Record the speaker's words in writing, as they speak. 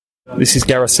This is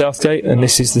Gareth Southgate, and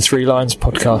this is the Three Lions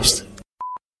podcast.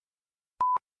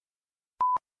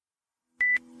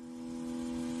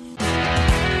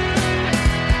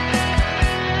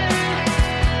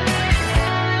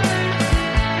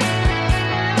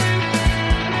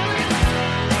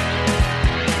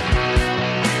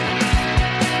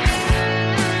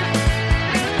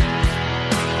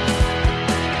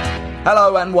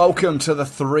 Hello and welcome to the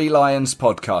Three Lions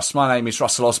podcast. My name is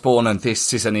Russell Osborne and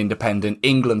this is an independent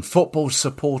England football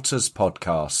supporters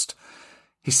podcast.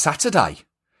 It's Saturday.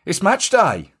 It's match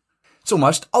day. It's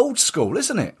almost old school,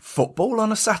 isn't it? Football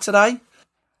on a Saturday.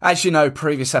 As you know,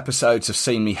 previous episodes have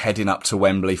seen me heading up to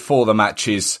Wembley for the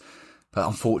matches, but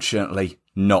unfortunately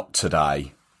not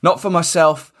today. Not for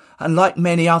myself, and like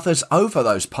many others over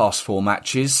those past four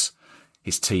matches,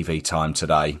 it's TV time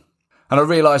today. And I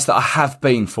realise that I have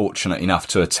been fortunate enough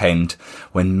to attend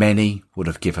when many would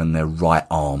have given their right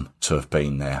arm to have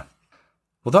been there.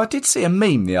 Although I did see a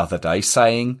meme the other day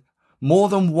saying more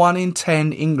than 1 in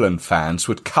 10 England fans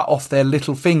would cut off their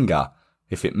little finger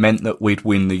if it meant that we'd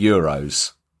win the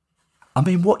Euros. I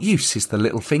mean, what use is the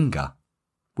little finger?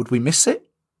 Would we miss it?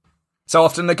 So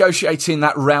after negotiating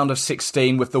that round of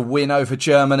 16 with the win over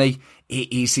Germany,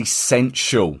 it is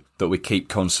essential that we keep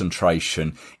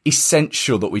concentration,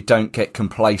 essential that we don't get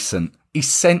complacent,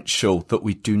 essential that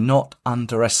we do not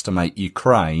underestimate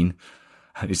Ukraine,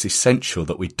 and it's essential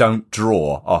that we don't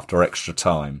draw after extra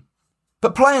time.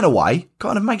 But playing away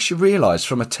kind of makes you realise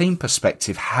from a team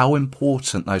perspective how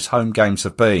important those home games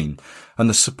have been and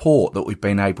the support that we've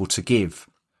been able to give.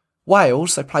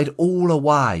 Wales, they played all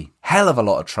away. Hell of a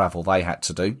lot of travel they had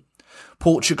to do.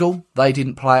 Portugal, they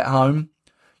didn't play at home.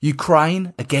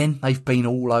 Ukraine, again, they've been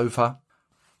all over.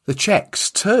 The Czechs,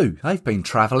 too, they've been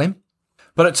travelling.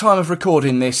 But at time of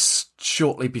recording this,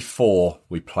 shortly before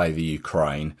we play the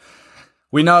Ukraine,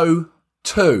 we know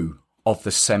 2 of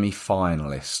the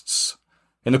semi-finalists.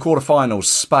 In the quarterfinals,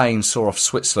 Spain saw off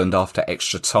Switzerland after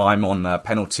extra time on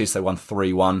penalties. They won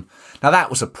 3-1. Now,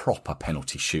 that was a proper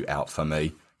penalty shootout for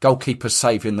me. Goalkeeper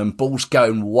saving them, balls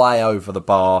going way over the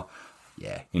bar.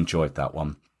 Yeah, enjoyed that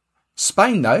one.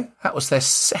 Spain, though, that was their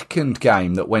second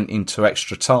game that went into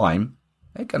extra time.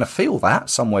 They're going to feel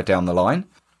that somewhere down the line.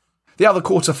 The other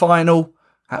quarter-final,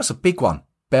 that was a big one.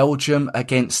 Belgium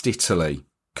against Italy.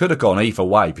 Could have gone either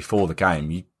way before the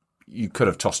game. You could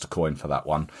have tossed a coin for that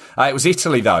one. It was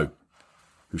Italy, though,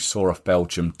 who saw off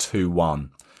Belgium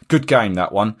 2-1. Good game,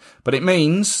 that one. But it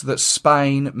means that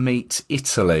Spain meet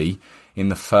Italy in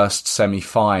the first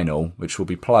semi-final, which will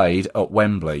be played at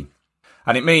Wembley.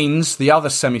 And it means the other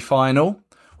semi-final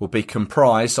will be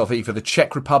comprised of either the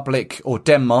Czech Republic or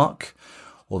Denmark,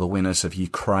 or the winners of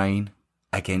Ukraine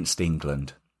against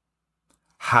England.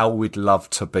 How we'd love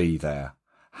to be there.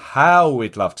 How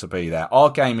we'd love to be there. Our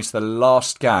game is the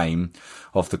last game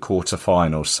of the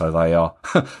quarter-finals, so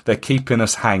they're keeping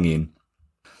us hanging.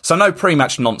 So no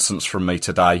pre-match nonsense from me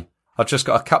today. I've just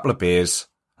got a couple of beers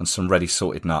and some ready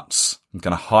sorted nuts. I'm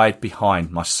going to hide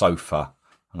behind my sofa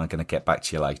and I'm going to get back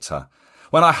to you later,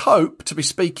 when I hope to be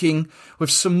speaking with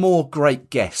some more great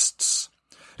guests,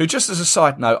 who, just as a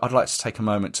side note, I'd like to take a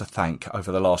moment to thank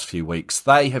over the last few weeks.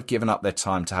 They have given up their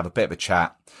time to have a bit of a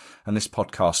chat, and this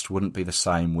podcast wouldn't be the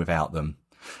same without them.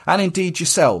 And indeed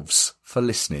yourselves for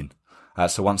listening.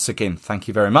 So once again, thank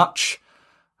you very much.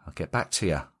 I'll get back to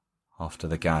you after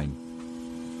the game.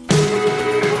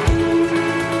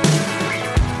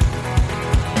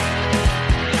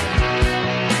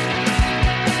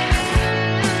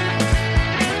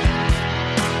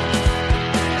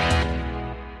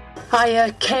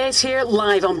 Hi, Kate here,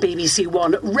 live on BBC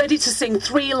One, ready to sing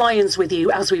Three Lions with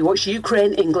you as we watch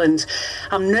Ukraine-England.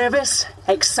 I'm nervous,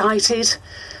 excited,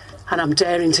 and I'm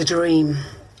daring to dream.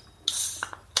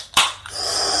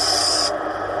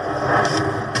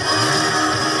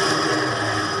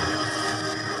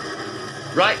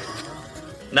 Right,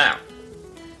 now,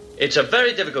 it's a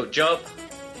very difficult job,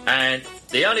 and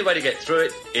the only way to get through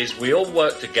it is we all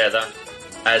work together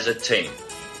as a team.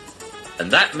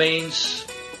 And that means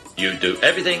you do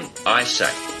everything I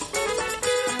say.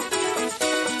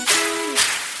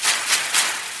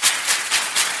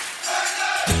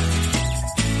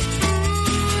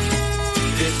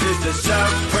 This is the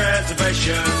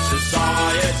Self-Preservation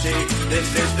Society.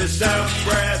 This is the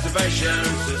Self-Preservation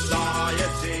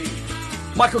Society.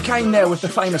 Michael Caine there with the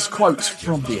famous quote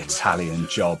from The Italian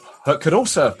Job. That could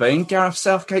also have been Gareth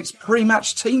Southgate's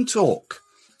pre-match team talk.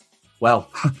 Well,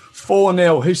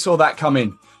 4-0, who saw that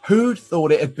coming? Who'd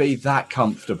thought it'd be that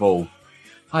comfortable?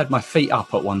 I had my feet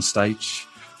up at one stage.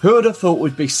 Who'd have thought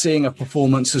we'd be seeing a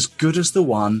performance as good as the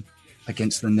one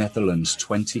against the Netherlands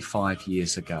 25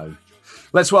 years ago?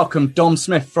 Let's welcome Dom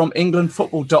Smith from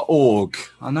englandfootball.org.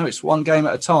 I know it's one game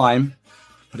at a time,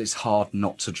 but it's hard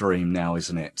not to dream now,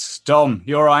 isn't it? Dom,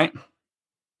 you all right?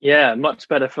 Yeah, much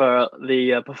better for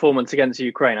the performance against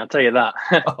Ukraine, I'll tell you that.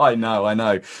 I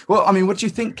know. Well, I mean, what do you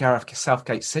think Gareth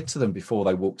Southgate said to them before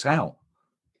they walked out?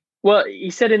 Well,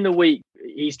 he said in the week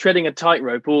he's treading a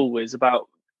tightrope always about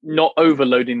not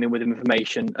overloading them with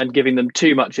information and giving them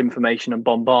too much information and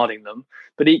bombarding them,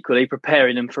 but equally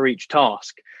preparing them for each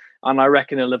task. And I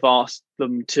reckon he'll have asked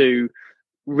them to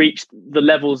reach the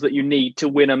levels that you need to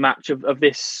win a match of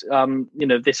this,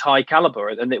 this high caliber.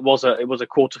 And it was a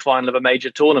quarter-final of a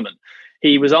major tournament.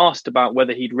 He was asked about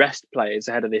whether he'd rest players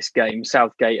ahead of this game,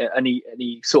 Southgate, and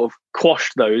he sort of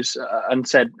quashed those and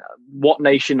said, what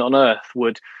nation on earth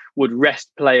would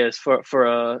rest players for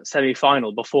a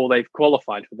semi-final before they've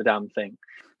qualified for the damn thing?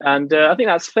 And I think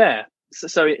that's fair.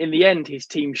 So in the end, his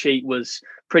team sheet was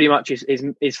pretty much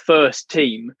his first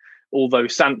team, although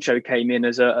Sancho came in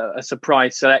as a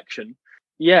surprise selection.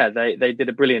 Yeah, they did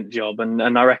a brilliant job.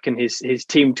 And I reckon his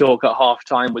team talk at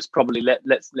half-time was probably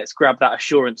let's grab that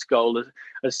assurance goal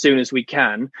as soon as we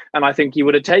can. And I think he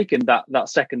would have taken that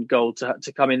second goal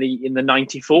to come in the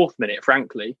 94th minute,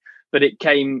 frankly. But it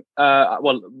came,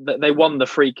 they won the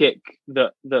free kick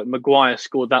that Maguire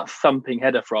scored that thumping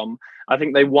header from. I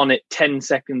think they won it 10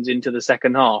 seconds into the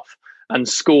second half and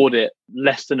scored it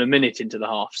less than a minute into the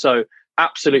half. So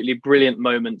absolutely brilliant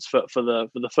moments for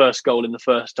the first goal in the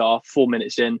first half, 4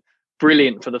 minutes in.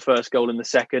 Brilliant for the first goal in the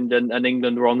second. And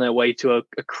England were on their way to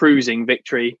a cruising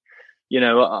victory,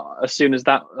 as soon as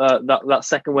that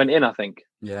second went in, I think.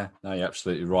 Yeah, no, you're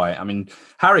absolutely right. I mean,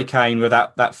 Harry Kane with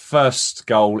that first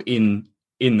goal in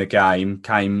the game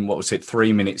came,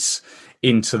 3 minutes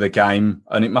into the game,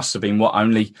 and it must have been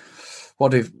what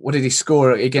did he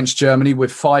score against Germany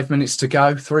with 5 minutes to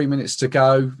go, 3 minutes to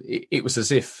go? It was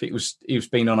as if he was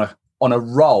been on a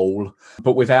roll,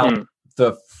 but without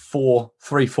the 4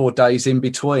 days in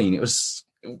between.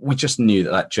 We just knew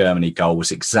that Germany goal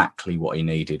was exactly what he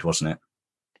needed, wasn't it?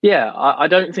 Yeah, I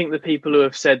don't think the people who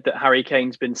have said that Harry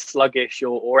Kane's been sluggish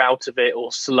or out of it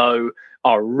or slow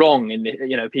are wrong.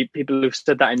 People who've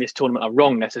said that in this tournament are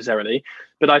wrong necessarily.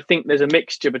 But I think there's a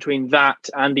mixture between that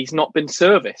and he's not been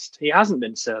serviced. He hasn't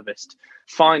been serviced.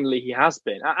 Finally, he has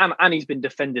been. And he's been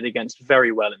defended against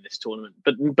very well in this tournament,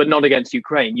 but not against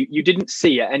Ukraine. You didn't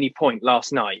see at any point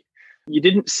last night. You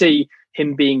didn't see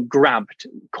him being grabbed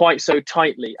quite so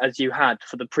tightly as you had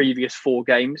for the previous 4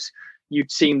 games.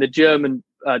 You'd seen the German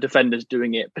defenders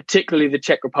doing it, particularly the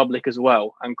Czech Republic as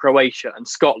well, and Croatia and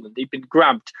Scotland. He'd been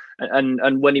grabbed,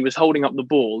 and when he was holding up the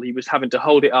ball, he was having to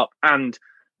hold it up and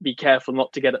be careful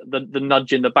not to get the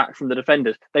nudge in the back from the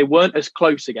defenders. They weren't as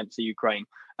close against the Ukraine,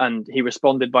 and he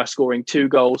responded by scoring 2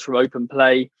 goals from open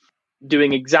play,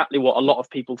 doing exactly what a lot of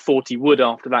people thought he would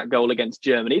after that goal against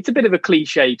Germany. It's a bit of a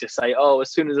cliche to say, as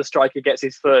soon as a striker gets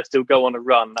his first, he'll go on a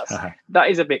run.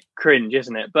 That is a bit cringe,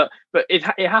 isn't it? But it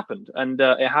happened, and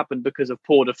it happened because of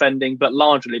poor defending, but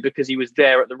largely because he was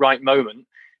there at the right moment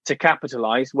to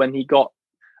capitalise when he got,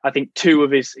 I think, 2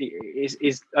 of his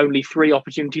only 3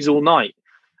 opportunities all night.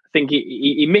 I think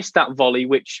he missed that volley,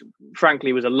 which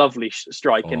frankly was a lovely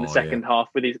strike in the second half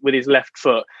with his left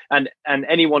foot. And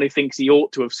anyone who thinks he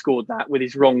ought to have scored that with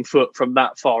his wrong foot from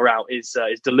that far out is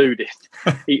deluded.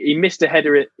 he missed a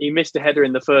header. He missed a header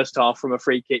in the first half from a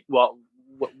free kick,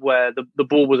 where the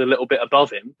ball was a little bit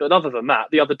above him. But other than that,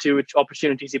 the other 2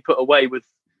 opportunities he put away with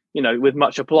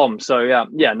much aplomb. So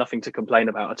yeah, nothing to complain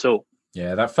about at all.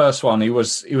 Yeah, that first one, he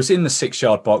was in the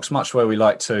 6-yard box, much where we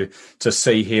like to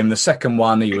see him. The second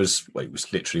one, he was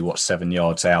literally 7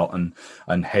 yards out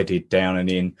and headed down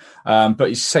and in. But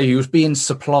you say he was being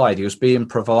supplied, he was being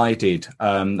provided.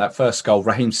 That first goal,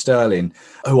 Raheem Sterling,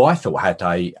 who I thought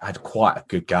had quite a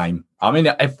good game. I mean,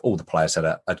 all the players had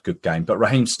a good game, but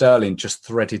Raheem Sterling just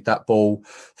threaded that ball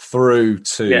through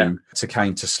to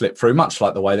Kane to slip through, much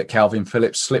like the way that Calvin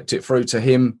Phillips slipped it through to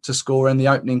him to score in the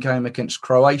opening game against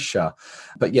Croatia.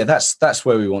 But yeah, that's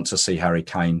where we want to see Harry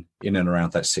Kane, in and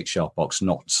around that 6-yard box,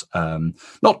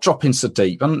 not dropping so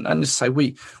deep. And to say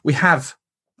we have,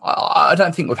 I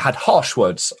don't think we've had harsh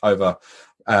words over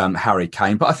Harry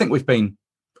Kane, but I think we've been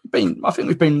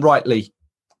rightly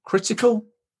critical.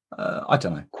 I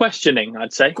don't know. Questioning,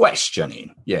 I'd say.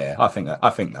 Questioning. Yeah, I think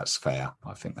that's fair.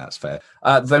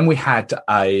 Then we had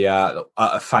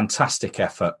a fantastic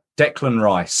effort. Declan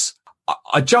Rice.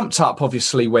 I jumped up,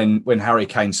 obviously, when Harry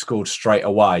Kane scored straight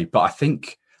away, but I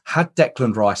think had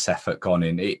Declan Rice effort gone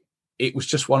in, it was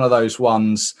just one of those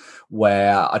ones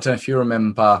where, I don't know if you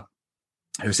remember,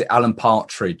 who was it? Alan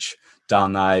Partridge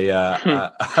done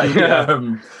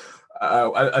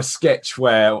a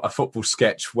football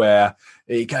sketch where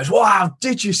he goes, "Wow,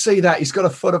 did you see that? He's got a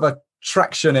foot of a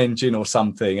traction engine or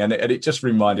something," and it just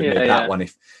reminded me of that one.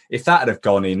 If that had have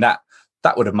gone in, that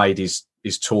would have made his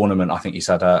tournament. I think he's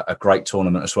had a great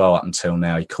tournament as well up until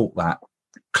now. He caught that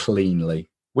cleanly,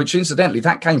 which incidentally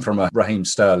that came from a Raheem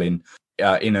Sterling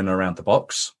in and around the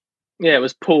box. Yeah, it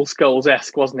was Paul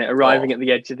Scholes-esque, wasn't it? Arriving at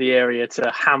the edge of the area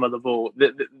to hammer the ball.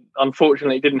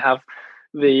 Unfortunately, it didn't have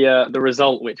the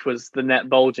result, which was the net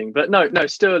bulging. But no,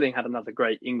 Sterling had another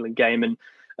great England game,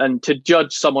 and to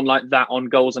judge someone like that on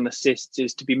goals and assists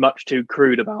is to be much too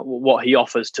crude about what he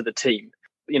offers to the team.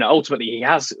 You know, ultimately he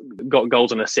has got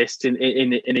goals and assists in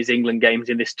his England games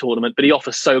in this tournament, but he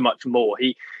offers so much more.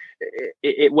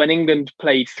 When England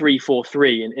played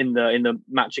 3-4-3 in the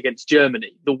match against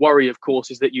Germany, the worry, of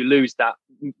course, is that you lose that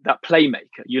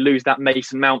playmaker, you lose that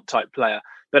Mason Mount type player.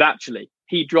 But actually,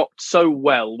 he dropped so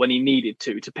well when he needed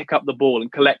to pick up the ball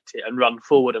and collect it and run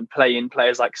forward and play in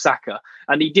players like Saka.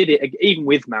 And he did it even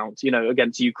with Mount, you know,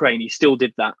 against Ukraine. He still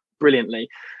did that brilliantly.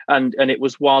 And it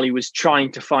was while he was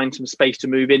trying to find some space to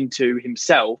move into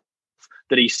himself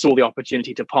that he saw the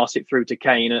opportunity to pass it through to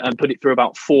Kane and put it through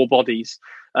about 4 bodies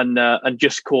and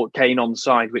just caught Kane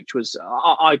onside, which was,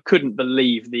 I couldn't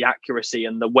believe the accuracy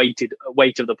and the weight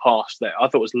of the pass there. I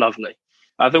thought it was lovely.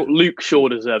 I thought Luke Shaw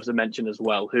deserves a mention as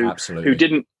well, who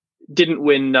didn't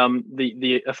win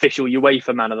the official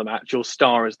UEFA Man of the Match or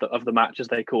Star of the Match, as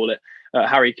they call it.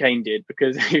 Harry Kane did,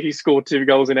 because if you score 2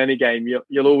 goals in any game,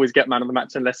 you'll always get Man of the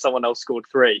Match unless someone else scored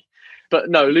 3. But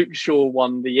no, Luke Shaw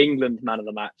won the England Man of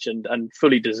the Match and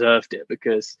fully deserved it,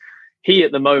 because he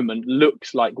at the moment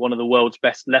looks like one of the world's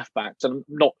best left backs. I'm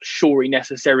not sure he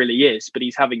necessarily is, but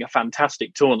he's having a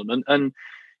fantastic tournament. And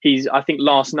I think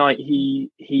last night he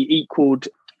equalled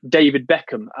David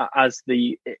Beckham as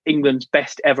the England's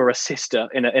best ever assister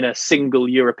in a single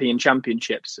European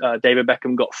Championships. David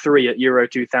Beckham got 3 at Euro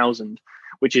 2000,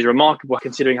 which is remarkable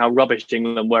considering how rubbish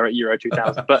England were at Euro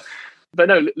 2000. But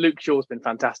no, Luke Shaw's been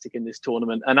fantastic in this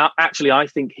tournament. And actually, I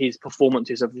think his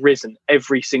performances have risen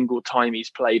every single time he's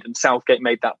played. And Southgate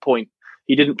made that point.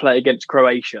 He didn't play against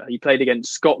Croatia. He played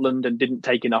against Scotland and didn't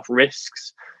take enough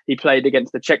risks. He played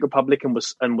against the Czech Republic and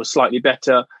was slightly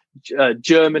better.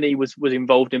 Germany was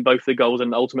involved in both the goals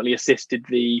and ultimately assisted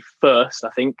the first, I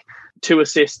think. 2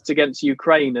 assists against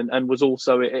Ukraine and was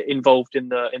also involved in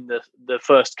the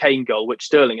first Kane goal, which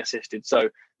Sterling assisted. So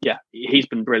yeah, he's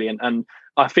been brilliant. And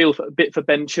I feel a bit for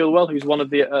Ben Chilwell, who's one of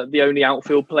the only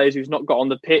outfield players who's not got on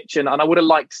the pitch, and I would have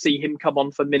liked to see him come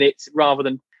on for minutes rather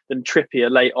than Trippier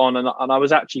late on. And I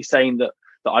was actually saying that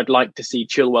I'd like to see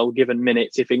Chilwell given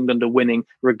minutes if England are winning,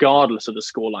 regardless of the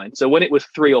scoreline. So when it was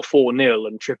 3 or 4-0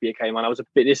 and Trippier came on, I was a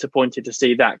bit disappointed to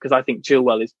see that, because I think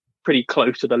Chilwell is pretty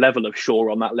close to the level of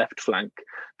Shaw on that left flank.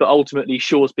 But ultimately,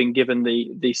 Shaw's been given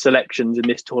the selections in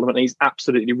this tournament, and he's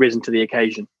absolutely risen to the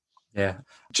occasion. Yeah,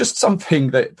 just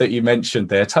something that you mentioned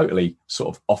there, totally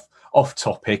sort of off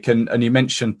topic, and you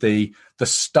mentioned the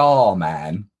star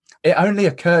man. It only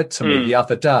occurred to me the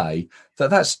other day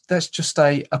that's just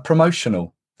a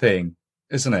promotional thing,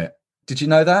 isn't it? Did you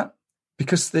know that?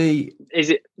 Because go on. Is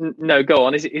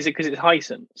it because it's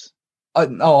Hisense?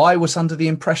 I was under the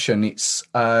impression it's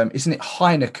isn't it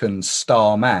Heineken's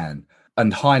star man,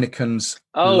 and Heineken's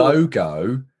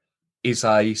logo is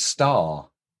a star.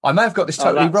 I may have got this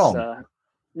totally wrong.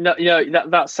 No,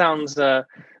 that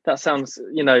sounds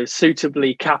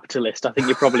suitably capitalist. I think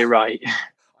you're probably right.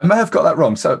 I may have got that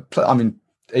wrong. So, I mean,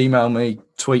 email me,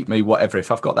 tweet me, whatever, if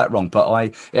I've got that wrong.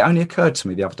 But it only occurred to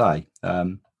me the other day.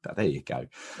 But there you go.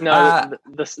 No,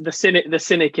 the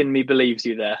cynic in me believes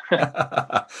you there.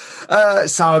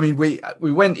 So, I mean,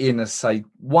 we went in, as say,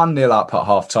 1-0 up at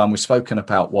half-time. We've spoken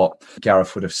about what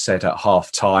Gareth would have said at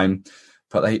half-time.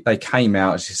 But they came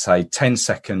out, as you say, 10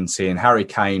 seconds in. Harry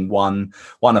Kane won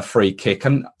a free kick.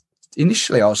 And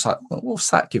initially I was like, well,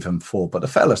 what's that given for? But the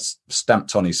fella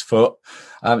stamped on his foot.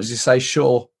 As you say,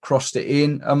 Shaw crossed it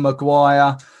in. And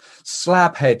Maguire,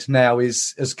 slabhead now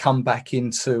has come back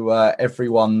into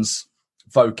everyone's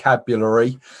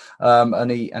vocabulary.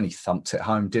 And he thumped it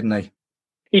home, didn't he?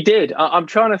 He did. I'm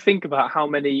trying to think about how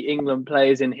many England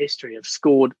players in history have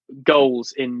scored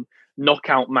goals in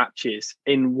knockout matches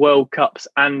in World Cups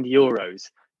and Euros.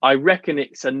 I reckon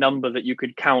it's a number that you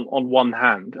could count on one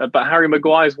hand, but Harry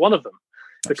Maguire is one of them.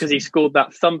 Because he scored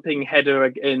that thumping header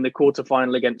in the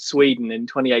quarterfinal against Sweden in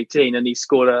 2018, and he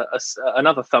scored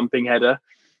another thumping header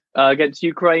against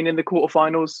Ukraine in the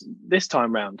quarterfinals this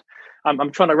time round. I'm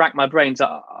trying to rack my brains.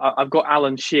 I've got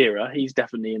Alan Shearer. He's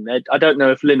definitely in there. I don't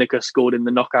know if Lineker scored in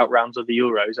the knockout rounds of the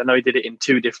Euros. I know he did it in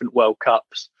 2 different World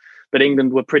Cups. But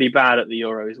England were pretty bad at the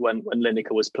Euros when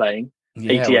Lineker was playing.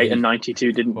 Yeah, 88 and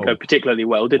 92 didn't go particularly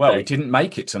well, did well, they? He didn't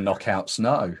make it to knockouts,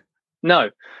 no. No.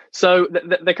 So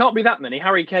there can't be that many.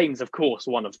 Harry Kane's, of course,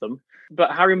 one of them,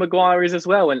 but Harry Maguire is as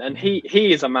well, and he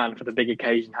is a man for the big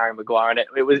occasion, Harry Maguire, and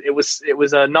it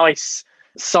was a nice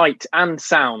sight and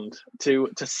sound to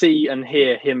see and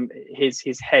hear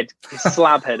his head, his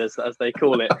slab head as they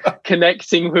call it,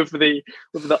 connecting with the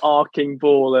arcing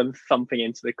ball and thumping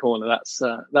into the corner.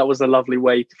 That was a lovely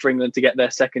way for England to get their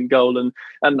second goal,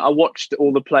 and I watched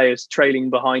all the players trailing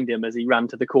behind him as he ran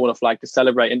to the corner flag to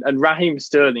celebrate, and Raheem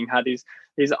Sterling had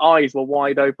his eyes were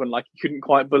wide open, like he couldn't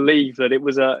quite believe that it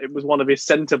was one of his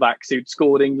centre backs who'd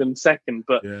scored England second.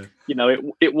 But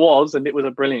it was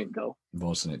a brilliant goal,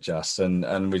 wasn't it? Just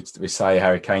and we say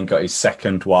Harry Kane got his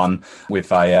second one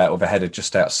with a header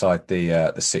just outside the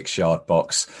 6-yard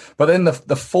box. But then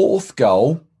the fourth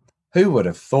goal, who would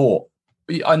have thought?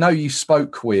 I know you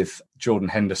spoke with Jordan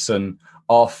Henderson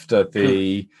after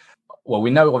the. Well,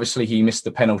 we know obviously he missed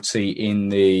the penalty in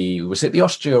was it the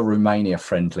Austria-Romania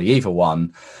friendly? Either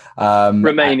one.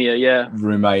 Romania, yeah.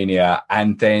 Romania.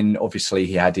 And then obviously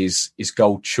he had his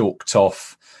goal chalked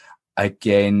off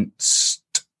against,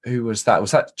 who was that?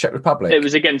 Was that Czech Republic? It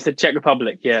was against the Czech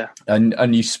Republic, yeah.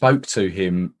 And you spoke to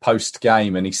him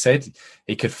post-game and he said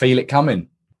he could feel it coming.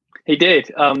 He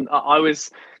did. I was...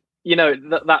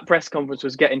 that press conference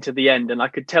was getting to the end and I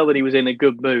could tell that he was in a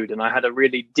good mood, and I had a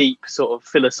really deep sort of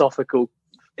philosophical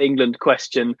England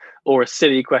question or a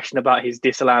silly question about his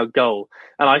disallowed goal,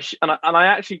 and I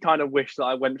actually kind of wish that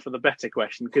I went for the better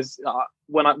question, because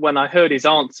when I heard his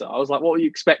answer I was like, what were you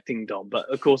expecting, Dom? But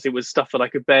of course it was stuff that I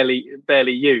could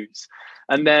barely use,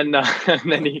 and then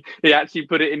he actually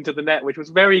put it into the net, which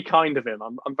was very kind of him.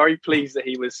 I'm very pleased that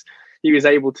he was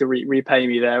able to repay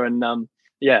me there, and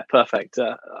yeah, perfect.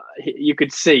 You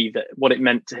could see that what it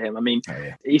meant to him. I mean,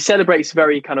 He celebrates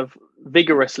very kind of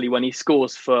vigorously when he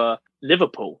scores for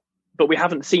Liverpool, but we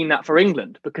haven't seen that for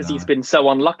England because he's been so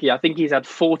unlucky. I think he's had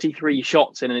 43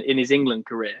 shots in his England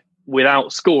career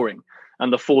without scoring,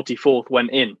 and the 44th went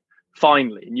in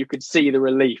finally. And you could see the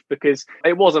relief because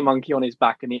it was a monkey on his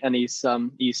back, and he's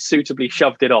suitably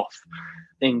shoved it off.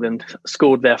 England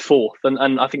scored their fourth,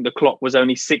 and I think the clock was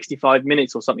only 65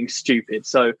 minutes or something stupid.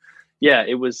 So. Yeah,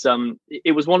 it was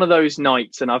one of those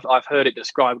nights, and I've heard it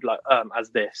described like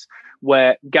as this,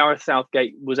 where Gareth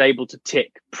Southgate was able to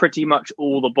tick pretty much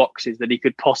all the boxes that he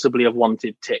could possibly have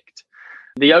wanted ticked.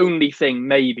 The only thing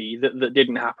maybe that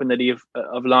didn't happen that he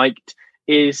have liked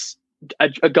is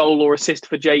a goal or assist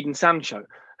for Jadon Sancho,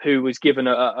 who was given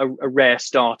a rare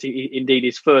start, indeed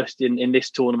his first in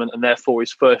this tournament, and therefore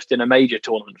his first in a major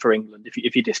tournament for England,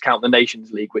 if you discount the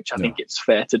Nations League, which I think it's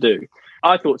fair to do.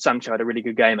 I thought Sancho had a really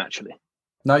good game, actually.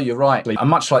 No, you're right. And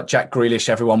much like Jack Grealish,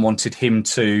 everyone wanted him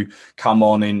to come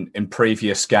on in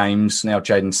previous games. Now,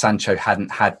 Jadon Sancho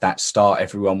hadn't had that start.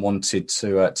 Everyone wanted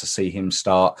to see him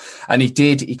start, and he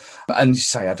did. And you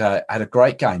say had a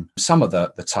great game. Some of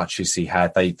the touches he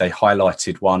had, they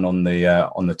highlighted one on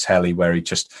the telly where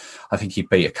I think he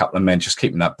beat a couple of men just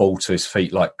keeping that ball to his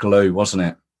feet like glue, wasn't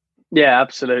it? Yeah,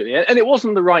 absolutely. And it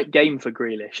wasn't the right game for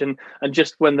Grealish. And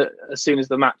just as soon as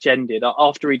the match ended,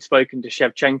 after he'd spoken to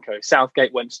Shevchenko,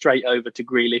 Southgate went straight over to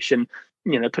Grealish and,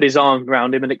 put his arm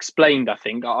around him and explained, I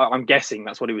think, I'm guessing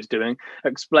that's what he was doing,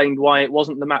 explained why it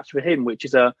wasn't the match for him, which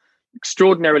is a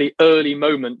extraordinarily early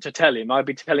moment to tell him. I'd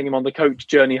be telling him on the coach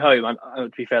journey home.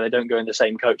 And to be fair, they don't go in the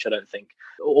same coach, I don't think,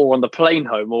 or on the plane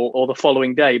home or the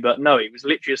following day. But no, it was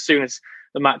literally as soon as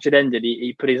the match had ended,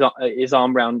 he put his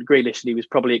arm around Grealish and he was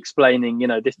probably explaining,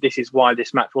 this is why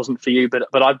this match wasn't for you, but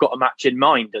I've got a match in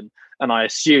mind, and I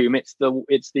assume it's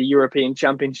the European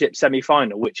Championship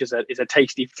semi-final, which is a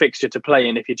tasty fixture to play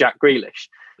in if you're Jack Grealish,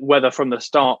 whether from the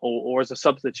start or as a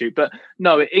substitute. But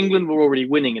no, England were already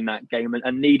winning in that game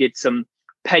and needed some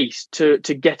pace to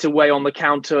get away on the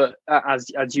counter as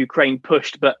Ukraine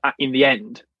pushed, but in the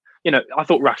end. I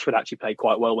thought Rashford actually played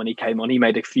quite well when he came on. He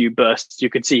made a few bursts.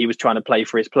 You could see he was trying to play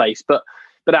for his place. But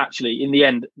actually, in the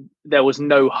end, there was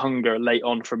no hunger late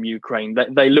on from Ukraine.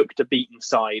 They looked a beaten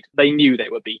side. They knew they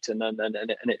were beaten, and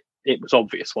it was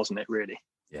obvious, wasn't it, really?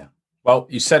 Yeah. Well,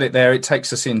 you said it there. It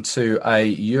takes us into a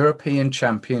European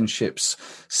Championships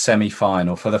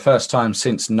semi-final. For the first time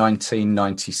since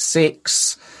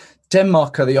 1996,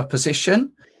 Denmark are the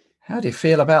opposition. How do you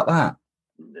feel about that?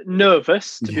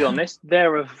 Nervous, to be honest.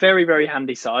 They're a very, very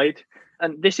handy side,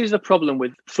 and this is the problem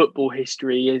with football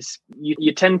history: is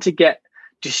you tend to get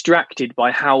distracted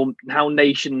by how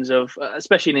nations of,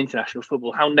 especially in international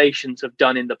football, how nations have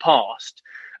done in the past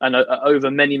and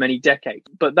over many, many decades.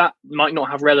 But that might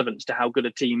not have relevance to how good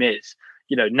a team is,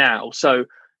 now. So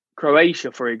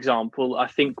Croatia, for example, I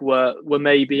think were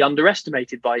maybe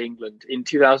underestimated by England in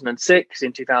 2006,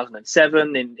 in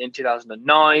 2007, in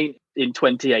 2009, in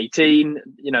 2018,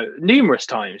 numerous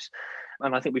times.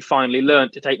 And I think we finally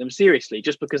learned to take them seriously.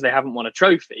 Just because they haven't won a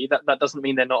trophy, that doesn't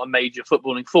mean they're not a major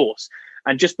footballing force.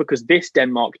 And just because this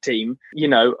Denmark team,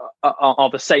 are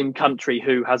the same country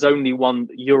who has only won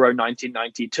Euro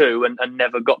 1992 and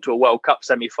never got to a World Cup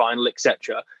semi-final,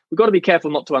 etc., we've got to be careful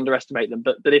not to underestimate them.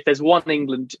 But if there's one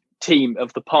England team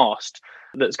of the past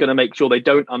that's going to make sure they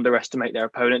don't underestimate their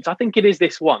opponents, I think it is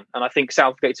this one. And I think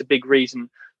Southgate's a big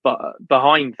reason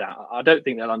behind that. I don't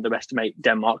think they'll underestimate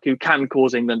Denmark, who can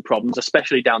cause England problems,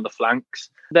 especially down the flanks.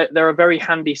 They're a very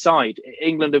handy side.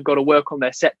 England have got to work on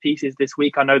their set pieces this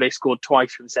week. I know they scored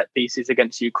twice from set pieces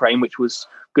against Ukraine, which was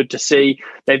good to see.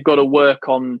 They've got to work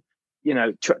on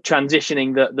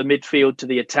transitioning the midfield to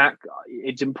the attack.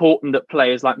 It's important that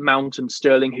players like Mount and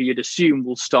Sterling, who you'd assume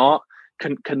will start,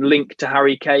 can link to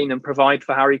Harry Kane and provide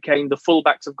for Harry Kane. The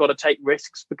fullbacks have got to take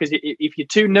risks, because if you're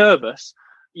too nervous,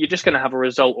 you're just going to have a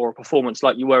result or a performance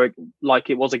like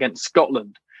it was against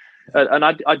Scotland. And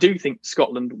I do think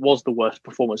Scotland was the worst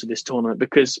performance of this tournament,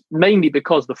 mainly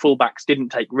because the fullbacks didn't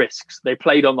take risks. They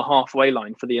played on the halfway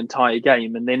line for the entire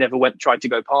game, and they never tried to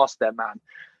go past their man.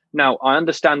 Now, I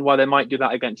understand why they might do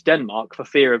that against Denmark for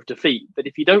fear of defeat, but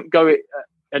if you don't go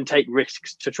and take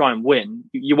risks to try and win,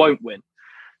 you won't win.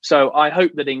 So I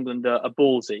hope that England are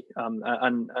ballsy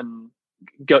and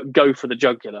go for the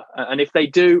jugular. And if they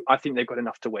do, I think they've got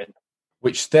enough to win.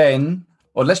 Which then,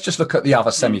 well, let's just look at the other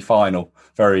semi-final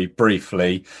very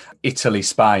briefly. Italy,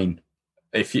 Spain.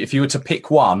 If you were to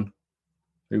pick one,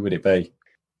 who would it be?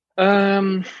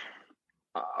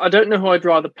 I don't know who I'd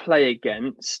rather play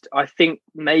against. I think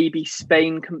maybe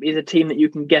Spain is a team that you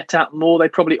can get at more. They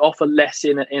probably offer less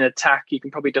in attack. You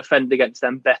can probably defend against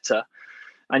them better,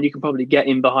 and you can probably get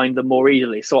in behind them more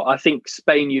easily. So I think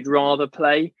Spain you'd rather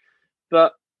play.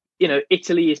 But,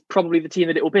 Italy is probably the team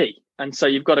that it will be. And so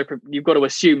you've got to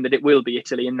assume that it will be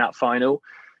Italy in that final,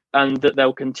 and that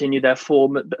they'll continue their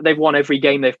form. They've won every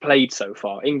game they've played so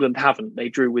far. England haven't. They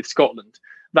drew with Scotland.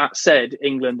 That said,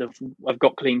 England have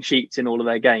got clean sheets in all of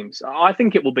their games. I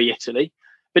think it will be Italy.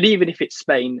 But even if it's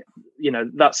Spain,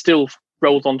 that still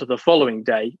rolls on to the following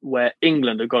day, where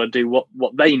England have got to do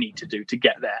what they need to do to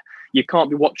get there. You can't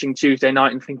be watching Tuesday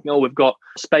night and thinking, we've got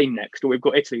Spain next or we've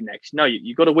got Italy next. No,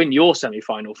 you've got to win your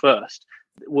semi-final first.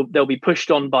 They'll be pushed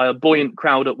on by a buoyant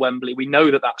crowd at Wembley. We know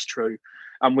that that's true.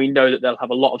 And we know that they'll have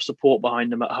a lot of support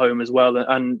behind them at home as well,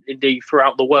 and indeed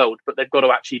throughout the world. But they've got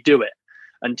to actually do it.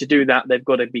 And to do that, they've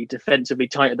got to be defensively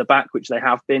tight at the back, which they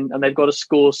have been. And they've got to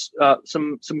score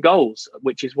some goals,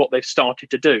 which is what they've started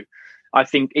to do. I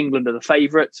think England are the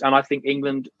favourites, and I think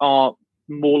England are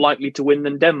more likely to win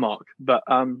than Denmark, but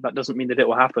that doesn't mean that it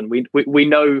will happen. We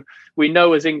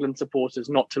know as England supporters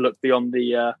not to look beyond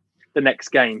the next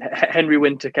game. Henry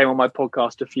Winter came on my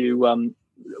podcast a few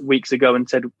weeks ago and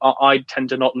said I tend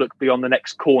to not look beyond the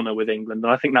next corner with England,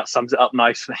 and I think that sums it up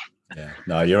nicely. Yeah,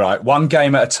 no, you're right. One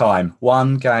game at a time.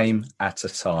 One game at a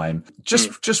time.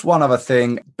 Just one other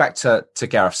thing. Back to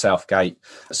Gareth Southgate,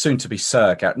 soon to be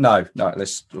Sir Gareth. No,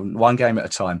 let's one game at a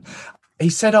time. He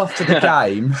said after the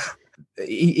game.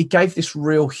 He gave this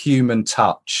real human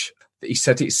touch. He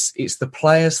said it's the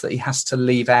players that he has to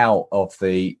leave out of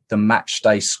the match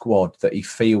day squad that he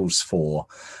feels for.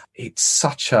 It's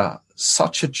such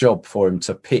a job for him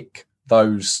to pick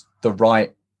the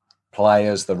right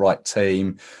players, the right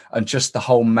team, and just the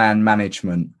whole man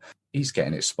management. He's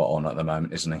getting it spot on at the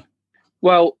moment, isn't he?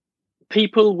 Well,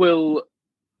 people will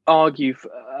argue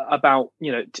about,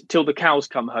 till the cows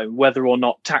come home, whether or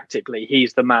not tactically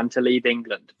he's the man to lead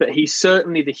England. But he's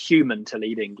certainly the human to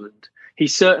lead England.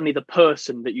 He's certainly the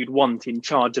person that you'd want in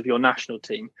charge of your national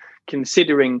team,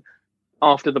 considering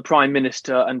after the Prime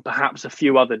Minister and perhaps a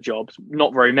few other jobs,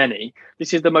 not very many,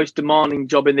 this is the most demanding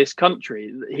job in this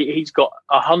country. He's got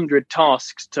 100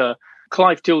 tasks to...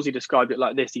 Clive Tilsey described it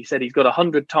like this. He said he's got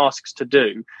 100 tasks to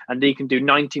do and he can do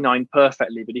 99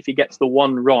 perfectly. But if he gets the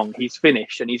one wrong, he's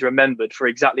finished and he's remembered for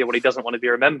exactly what he doesn't want to be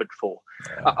remembered for.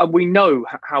 Yeah. And we know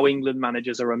how England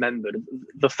managers are remembered.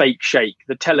 The fake shake,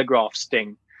 the telegraph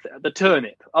sting, the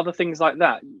turnip, other things like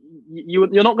that. You're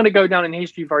not going to go down in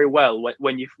history very well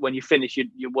when you finish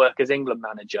your work as England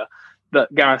manager.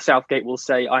 But Gareth Southgate will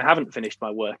say, I haven't finished my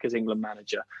work as England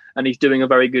manager, and he's doing a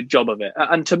very good job of it.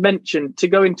 And to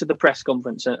go into the press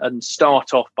conference and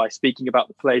start off by speaking about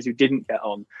the players who didn't get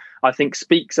on, I think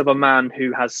speaks of a man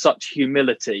who has such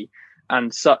humility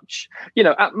and such,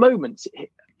 at moments,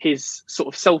 his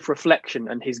sort of self-reflection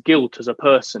and his guilt as a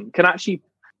person can actually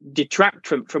detract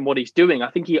from what he's doing. I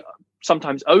think he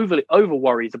sometimes over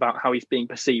worries about how he's being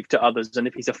perceived to others and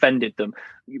if he's offended them.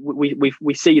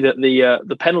 We see that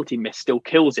the penalty miss still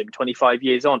kills him 25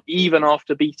 years on, even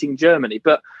after beating Germany.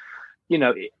 But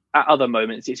at other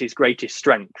moments, it's his greatest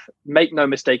strength. Make no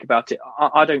mistake about it.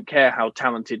 I don't care how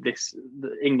talented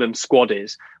the England squad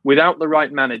is. Without the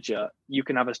right manager, you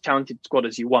can have as talented squad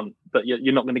as you want, but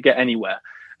you're not going to get anywhere.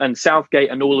 And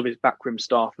Southgate and all of his backroom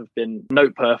staff have been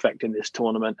note perfect in this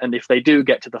tournament. And if they do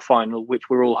get to the final, which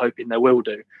we're all hoping they will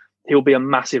do, he'll be a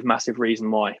massive, massive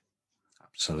reason why.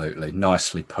 Absolutely.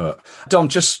 Nicely put. Dom,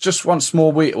 just once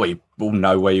more, we all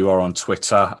know where you are on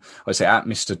Twitter. I was at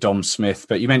Mr. Dom Smith,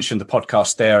 but you mentioned the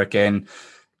podcast there again.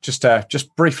 Just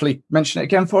briefly mention it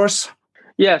again for us.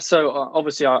 Yeah, so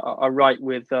obviously I write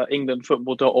with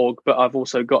englandfootball.org, but I've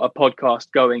also got a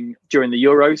podcast going during the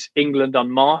Euros, England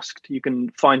Unmasked. You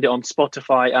can find it on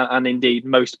Spotify and indeed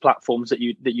most platforms that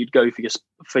you'd go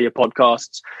for your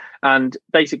podcasts. And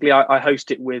basically, I host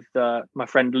it with my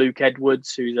friend Luke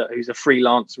Edwards, who's a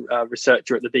freelance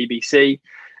researcher at the BBC.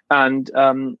 And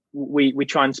we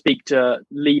try and speak to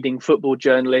leading football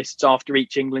journalists after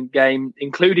each England game,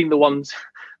 including the ones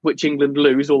which England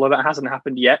lose, although that hasn't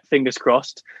happened yet, fingers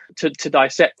crossed, to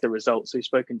dissect the results. We've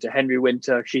spoken to Henry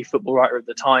Winter, chief football writer at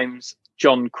The Times,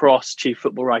 John Cross, chief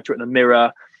football writer at The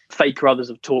Mirror, Faker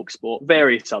others of TalkSport,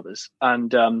 various others.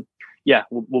 And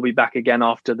we'll be back again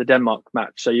after the Denmark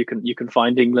match. So you can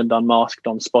find England Unmasked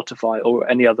on Spotify or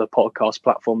any other podcast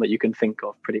platform that you can think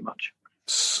of, pretty much.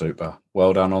 Super.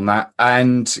 Well done on that.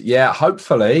 And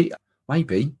hopefully,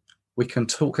 maybe we can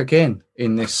talk again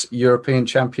in this European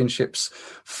Championships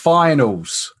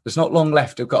finals. There's not long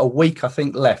left. We've got a week, I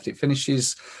think, left. It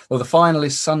finishes, the final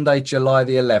is Sunday, July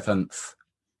the 11th.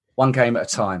 One game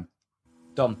at a time.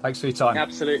 Dom, thanks for your time.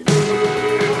 Absolutely.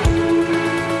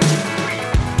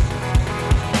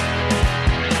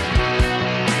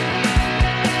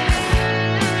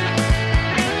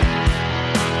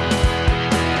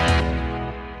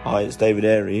 Hi, it's David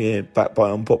Airey here, back by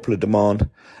unpopular demand.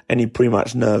 Any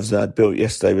pre-match nerves that I'd built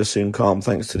yesterday were soon calm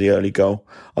thanks to the early goal.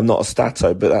 I'm not a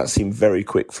stato, but that seemed very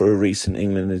quick for a recent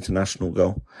England international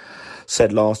goal.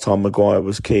 Said last time Maguire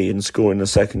was key, and scoring the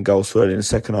second goal so early in the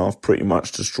second half pretty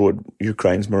much destroyed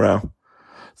Ukraine's morale.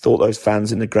 Thought those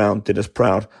fans in the ground did us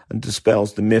proud and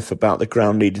dispels the myth about the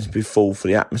ground needing to be full for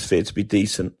the atmosphere to be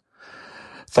decent.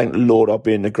 Thank the Lord I'll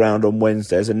be in the ground on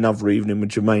Wednesday, as another evening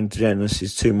with Jermaine Jenas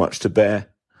is too much to bear.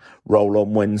 Roll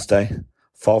on Wednesday.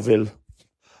 Farville.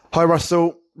 Hi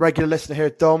Russell, regular listener here,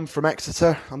 Dom from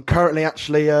Exeter. I'm currently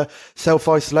actually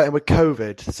self-isolating with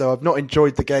COVID, so I've not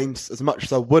enjoyed the games as much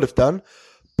as I would have done,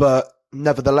 but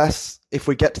nevertheless, if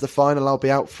we get to the final, I'll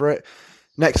be out for it.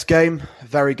 Next game,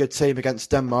 very good team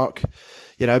against Denmark,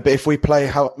 but if we play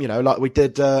like we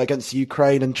did against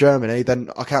Ukraine and Germany, then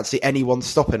I can't see anyone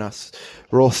stopping us.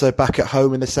 We're also back at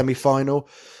home in the semi-final.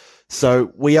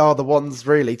 So we are the ones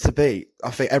really to beat.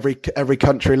 I think every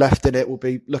country left in it will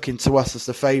be looking to us as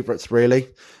the favourites, really.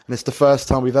 And it's the first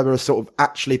time we've ever sort of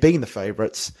actually been the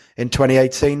favourites. In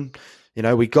 2018,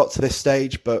 we got to this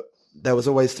stage, but there was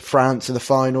always France in the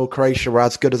final. Croatia were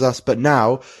as good as us. But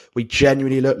now we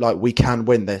genuinely look like we can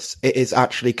win this. It is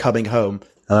actually coming home.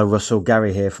 Hello, Russell.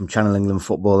 Gary here from Channel England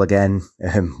Football again.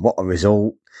 What a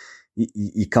result.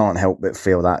 You can't help but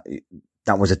feel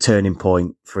that was a turning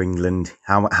point for England.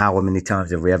 How many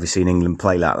times have we ever seen England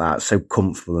play like that? So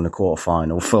comfortable in a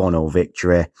quarter-final, 4-0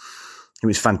 victory. It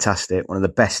was fantastic. One of the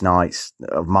best nights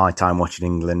of my time watching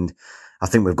England. I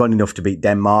think we've got enough to beat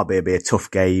Denmark, but it'll be a tough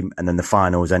game. And then the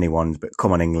final is anyone's. But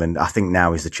come on, England. I think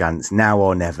now is the chance. Now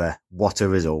or never. What a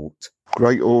result.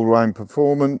 Great all-round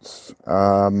performance.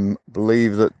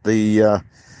 Believe that the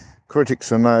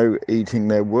critics are now eating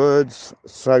their words.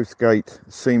 Southgate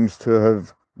seems to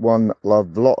have won a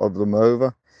lot of them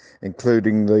over,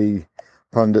 including the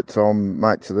pundits on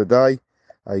Match of the Day.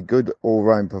 A good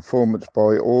all-round performance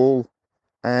by all,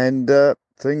 and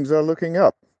things are looking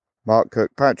up. Mark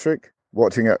Kirkpatrick,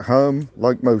 watching at home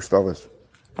like most of us.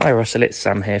 Hi Russell, it's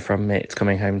Sam here from It's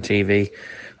Coming Home TV.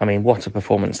 I mean, what a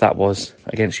performance that was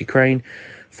against Ukraine.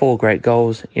 4 great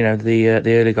goals. The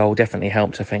early goal definitely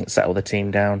helped, I think, settle the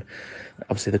team down.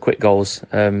 Obviously, the quick goals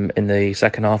in the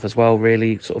second half as well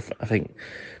really sort of, I think,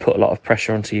 put a lot of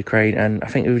pressure onto Ukraine. And I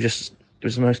think it was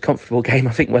the most comfortable game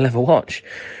I think we'll ever watch.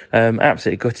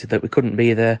 Absolutely gutted that we couldn't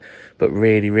be there, but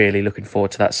really, really looking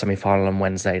forward to that semi-final on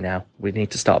Wednesday now. We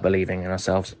need to start believing in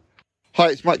ourselves.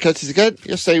 Hi, it's Mike Curtis again.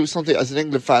 Yesterday was something as an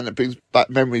England fan that brings back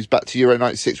memories back to Euro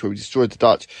 96 where we destroyed the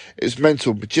Dutch. It was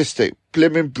mental, majestic,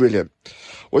 blimmin' brilliant.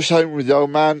 Watched home with the old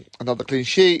man, another clean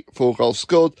sheet, 4 goals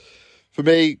scored. For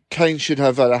me, Kane should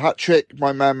have had a hat-trick.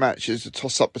 My man match is a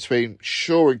toss-up between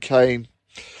Shaw and Kane.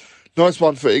 Nice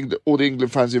one for all the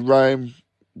England fans in Rome.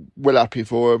 Well happy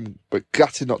for them, but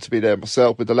gutted not to be there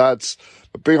myself with the lads.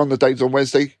 But bring on the Danes on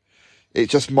Wednesday. It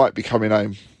just might be coming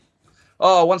home.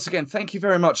 Oh, once again, thank you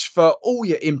very much for all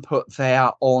your input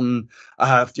there on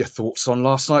your thoughts on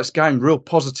last night's game. Real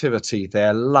positivity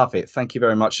there. Love it. Thank you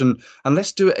very much. And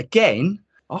let's do it again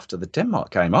after the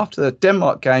Denmark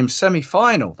game,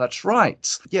 semi-final. That's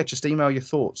right. Yeah, just email your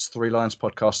thoughts,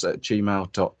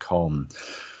 threelionspodcast@gmail.com.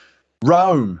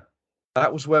 Rome,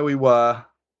 that was where we were.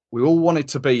 We all wanted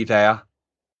to be there.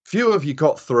 Few of you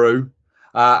got through.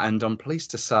 And I'm pleased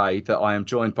to say that I am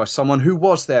joined by someone who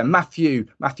was there, Matthew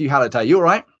Halliday. You all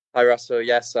right? Hi, Russell.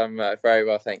 Yes, I'm very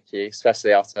well, thank you,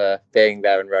 especially after being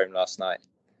there in Rome last night.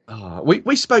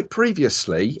 We spoke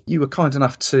previously. You were kind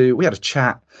enough we had a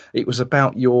chat. It was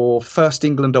about your first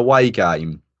England away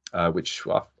game, which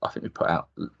I think we put out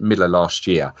middle of last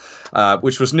year,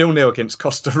 which was 0-0 against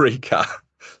Costa Rica.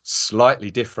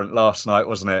 Slightly different last night,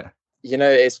 wasn't it? You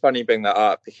know, it's funny you bring that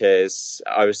up because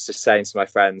I was just saying to my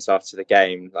friends after the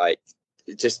game, like,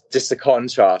 just the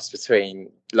contrast between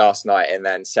last night and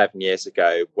then 7 years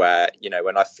ago, where, you know,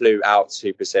 when I flew out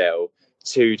to Brazil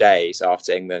 2 days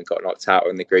after England got knocked out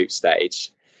in the group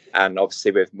stage, and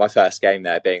obviously with my first game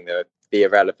there being the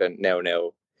irrelevant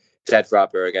 0-0 dead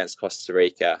rubber against Costa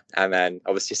Rica, and then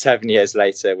obviously 7 years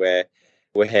later we're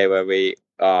here where we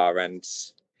are, and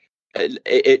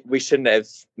we shouldn't have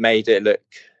made it look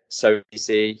so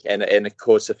easy in a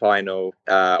quarter final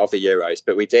of the Euros,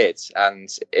 but we did,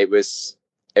 and it was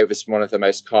one of the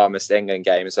most calmest England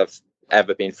games I've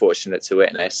ever been fortunate to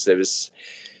witness. There was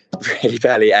really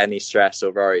barely any stress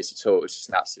or worries at all. It was just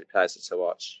an absolute pleasure to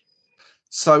watch.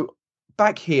 So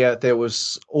back here, there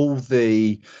was all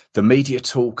the media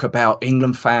talk about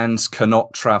England fans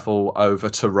cannot travel over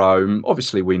to Rome.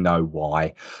 Obviously, we know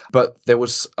why. But there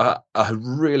was a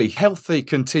really healthy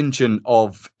contingent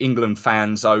of England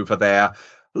fans over there.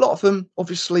 A lot of them,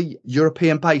 obviously,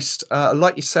 European-based.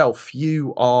 Like yourself,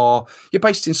 you're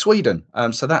based in Sweden.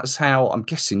 So that's how I'm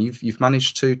guessing you've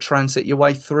managed to transit your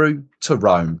way through to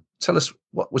Rome. Tell us,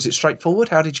 what was it straightforward?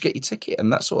 How did you get your ticket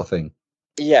and that sort of thing?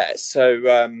 Yeah, so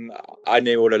I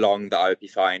knew all along that I would be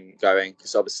fine going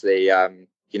because obviously,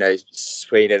 you know,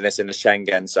 Sweden is in the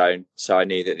Schengen zone, so I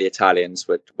knew that the Italians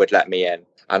would let me in.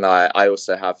 And I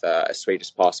also have a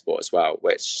Swedish passport as well,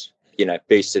 which, you know,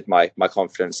 boosted my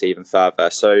confidence even further.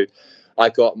 So I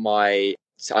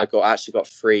actually got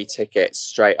 3 tickets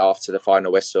straight after the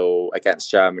final whistle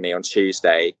against Germany on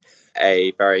Tuesday.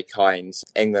 A very kind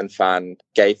England fan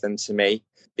gave them to me,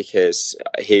 because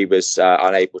he was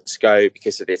unable to go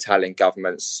because of the Italian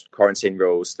government's quarantine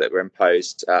rules that were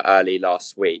imposed early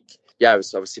last week. Yeah, I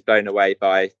was obviously blown away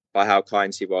by how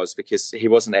kind he was, because he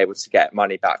wasn't able to get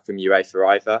money back from UEFA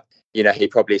either. You know, he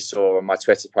probably saw on my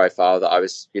Twitter profile that I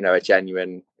was, you know, a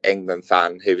genuine England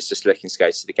fan who was just looking to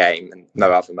go to the game and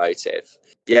no other motive.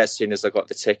 Yeah, as soon as I got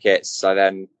the tickets, I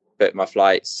then booked my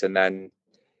flights and then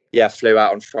flew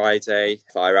out on Friday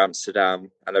via Amsterdam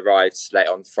and arrived late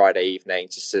on Friday evening,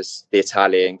 just as the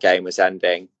Italian game was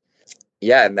ending.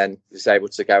 Yeah, and then was able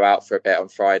to go out for a bit on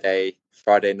Friday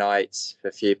night for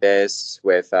a few beers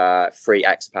with 3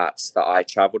 expats that I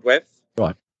travelled with.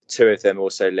 Right. 2 of them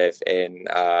also live in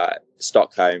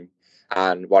Stockholm,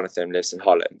 and one of them lives in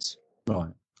Holland.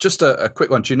 Right. Just a quick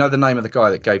one. Do you know the name of the guy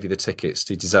that gave you the tickets?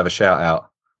 Do you deserve a shout out?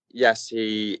 Yes,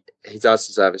 he does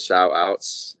deserve a shout out,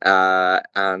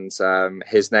 and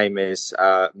his name is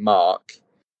Mark.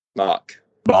 Mark,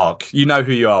 you know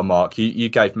who you are, Mark. You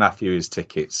gave Matthew his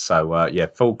tickets, so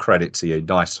full credit to you.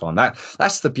 Nice one.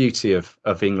 That's the beauty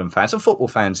of England fans and football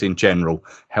fans in general,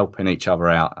 helping each other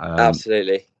out.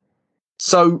 Absolutely.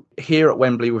 So here at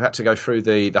Wembley, we've had to go through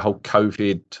the whole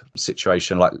COVID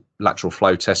situation, like lateral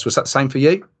flow test. Was that the same for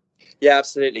you? Yeah,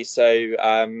 absolutely. So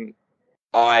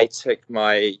I took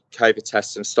my COVID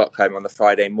test in Stockholm on the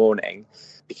Friday morning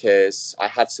because I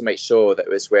had to make sure that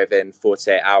it was within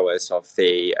 48 hours of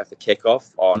the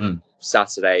kickoff on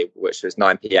Saturday, which was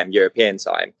 9 p.m. European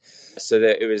time. So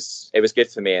that it was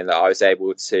good for me in that I was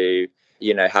able to,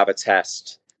 you know, have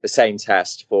the same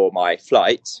test for my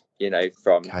flight, you know,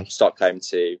 from Stockholm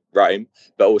to Rome,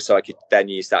 but also I could then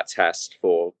use that test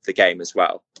for the game as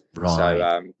well. Right.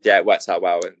 So it worked out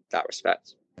well in that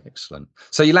respect. Excellent.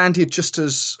 So you landed just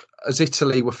as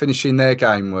Italy were finishing their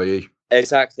game, were you?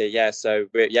 Exactly. Yeah. So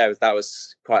that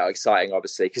was quite exciting,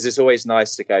 obviously, because it's always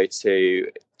nice to go to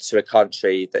a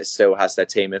country that still has their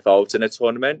team involved in a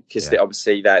tournament, because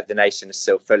obviously the nation is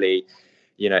still fully,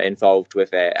 you know, involved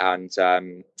with it. And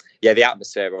the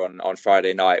atmosphere on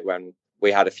Friday night when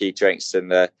we had a few drinks in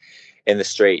the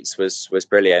streets was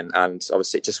brilliant, and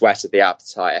obviously it just whetted the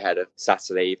appetite ahead of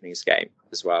Saturday evening's game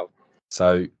as well.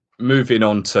 So moving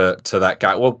on to that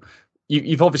game. Well,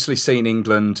 you've obviously seen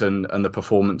England and the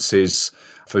performances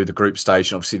through the group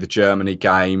stage, and obviously the Germany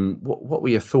game. What were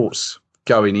your thoughts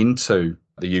going into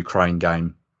the Ukraine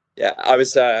game? Yeah, I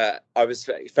was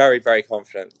very, very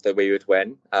confident that we would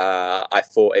win. I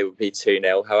thought it would be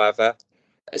 2-0, however.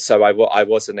 So I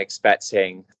wasn't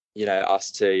expecting,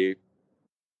 us to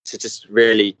just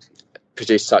really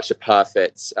produce such a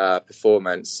perfect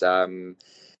performance.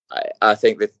 I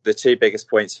think that the two biggest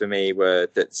points for me were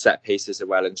that set pieces are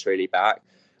well and truly back.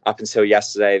 Up until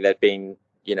yesterday, there'd been,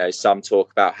 some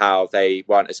talk about how they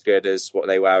weren't as good as what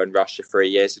they were in Russia 3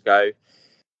 years ago.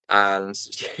 And,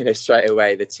 straight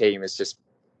away, the team has just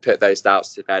put those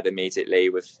doubts to bed immediately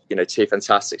with, two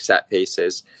fantastic set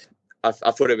pieces. I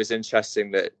thought it was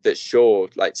interesting that Shaw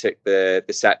took the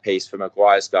set piece from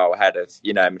Maguire's goal ahead of,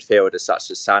 midfielders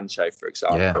such as Sancho, for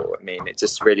example. Yeah. I mean, it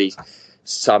just really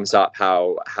sums up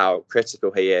how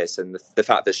critical he is. And the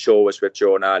fact that Shaw was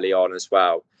withdrawn early on as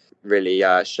well really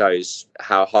shows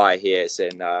how high he is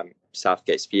in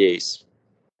Southgate's views.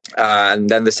 And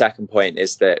then the second point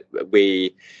is that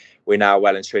we now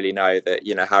well and truly know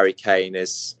that, Harry Kane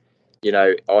is,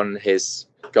 on his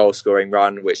goal scoring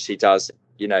run, which he does,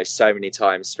 so many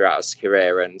times throughout his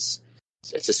career. And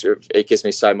it gives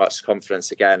me so much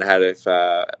confidence again ahead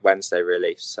of Wednesday,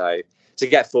 really. So to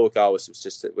get 4 goals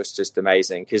was just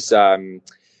amazing because,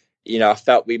 I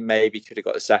felt we maybe could have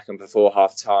got the second before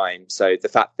half time. So the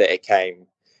fact that it came,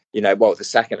 the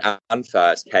second and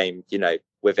third came,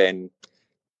 within,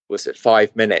 was it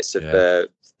 5 minutes of the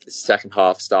second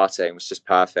half starting was just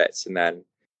perfect. And then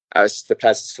it was just a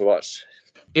pleasure to watch.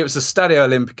 It was the Stadio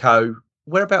Olimpico.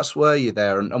 Whereabouts were you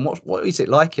there, and what is it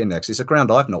like in there? Because it's a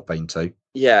ground I've not been to.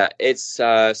 Yeah, it's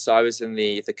so I was in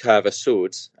the Curva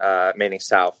Sud, meaning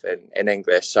south in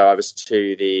English. So I was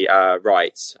to the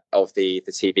right of the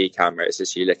TV cameras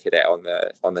as you look at it on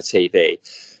the TV.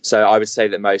 So I would say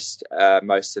that most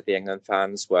of the England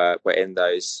fans were in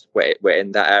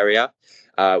that area,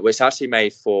 which actually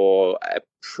made for a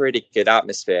pretty good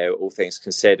atmosphere, all things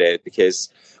considered, because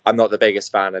I'm not the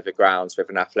biggest fan of the grounds with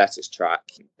an athletics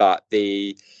track, but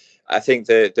I think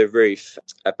the roof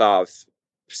above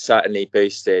certainly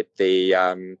boosted the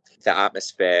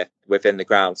atmosphere within the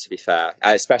ground, to be fair,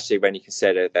 especially when you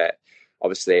consider that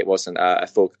obviously it wasn't a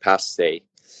full capacity.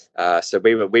 So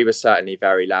we were certainly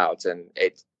very loud, and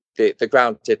the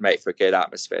ground did make for a good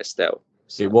atmosphere still.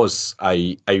 It was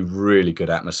a really good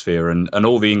atmosphere, and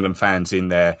all the England fans in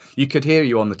there. You could hear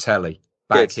you on the telly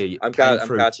back here. I'm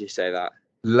glad you say that.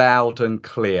 Loud and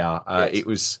clear. It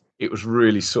was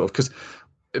really sort of, because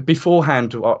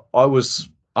beforehand I was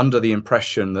under the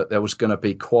impression that there was going to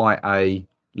be quite a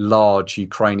large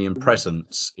Ukrainian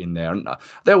presence in there, and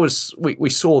there was. We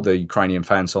saw the Ukrainian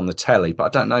fans on the telly, but I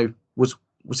don't know, was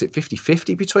it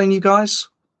 50-50 between you guys?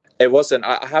 It wasn't.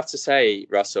 I have to say,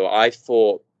 Russell, I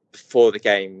thought before the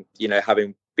game,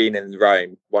 having been in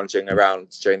Rome, wandering around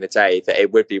during the day, that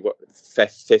it would be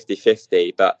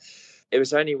 50-50. But it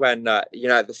was only when, at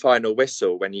the final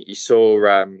whistle, when you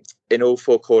saw in all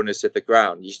 4 corners of the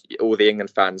ground, all the England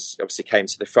fans obviously came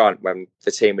to the front when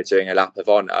the team were doing a lap of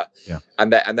honour. Yeah.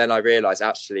 And then I realised,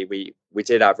 actually, we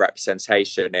did have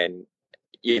representation in,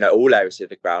 all areas of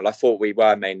the ground. I thought we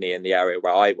were mainly in the area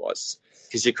where I was,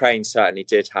 because Ukraine certainly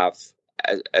did have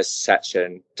a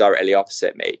section directly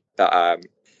opposite me, but I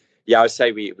would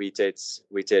say we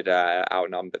did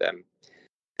outnumber them.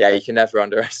 Yeah, you can never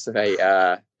underestimate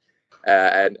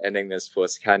an England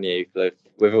supporter, can you?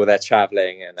 With all their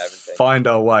travelling and everything. Find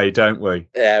our way, don't we?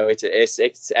 Yeah,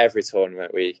 it's every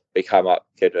tournament we come up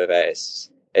good with it.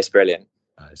 It's brilliant.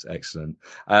 That's excellent.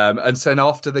 And so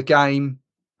after the game,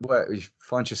 where you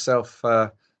find yourself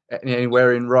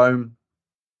anywhere in Rome?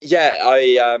 Yeah,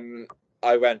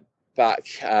 I went back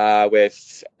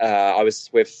with I was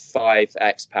with 5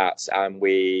 expats, and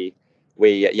we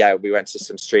went to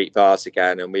some street bars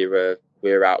again, and we were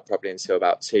out probably until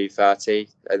about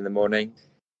 2:30 in the morning.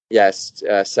 Yes,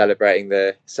 celebrating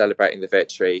the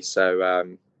victory.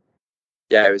 So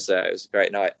it was a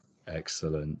great night.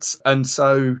 Excellent. And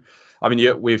so, I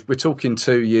mean, we're talking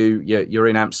to you. You're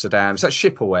in Amsterdam. Is that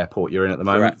Schiphol Airport you're in at the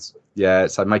moment? Correct. Yeah.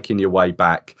 So making your way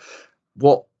back.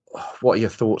 What are your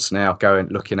thoughts now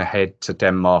looking ahead to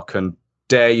Denmark, and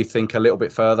dare you think a little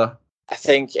bit further? I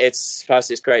think it's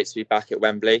great to be back at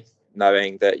Wembley,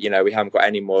 knowing that, we haven't got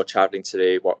any more travelling to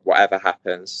do, whatever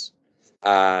happens.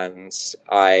 And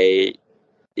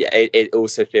it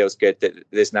also feels good that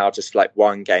there's now just like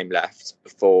 1 game left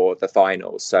before the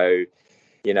final. So,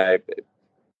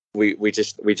 we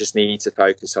just need to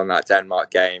focus on that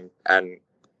Denmark game and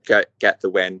get the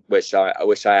win, which I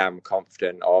am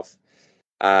confident of.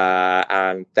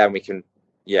 And then we can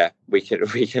we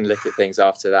can look at things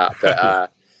after that.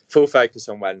 But full focus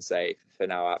on Wednesday for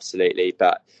now, absolutely.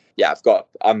 But yeah,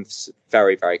 I'm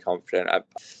very, very confident.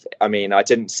 I mean, I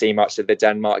didn't see much of the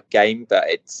Denmark game, but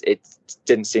it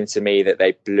didn't seem to me that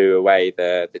they blew away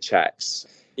the Czechs,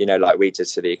 like we did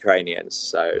to the Ukrainians.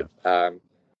 So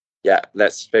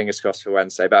let's fingers crossed for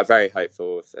Wednesday. But I'm very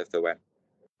hopeful of the win.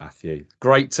 Matthew,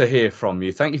 great to hear from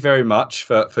you. Thank you very much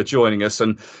for joining us,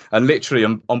 and literally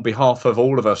on behalf of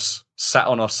all of us sat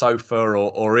on our sofa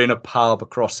or in a pub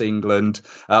across England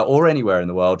or anywhere in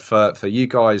the world, for you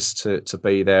guys to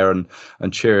be there and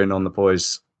cheering on the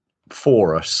boys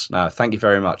for us. No, thank you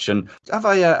very much, and have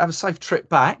a safe trip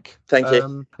back. Thank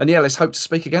you. And yeah, let's hope to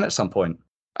speak again at some point.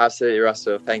 Absolutely,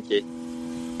 Russell. Thank you.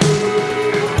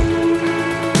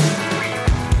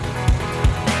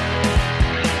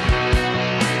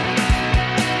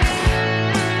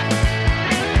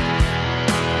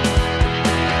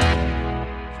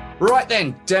 Right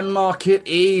then, Denmark it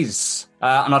is.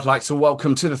 And I'd like to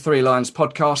welcome to the Three Lions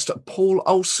podcast, Paul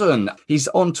Olsen. He's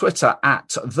on Twitter at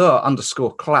 @the_clap_hat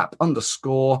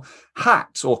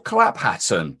or clap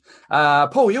hatton.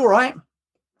 Paul, you all right?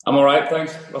 I'm all right,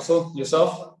 thanks. Russell,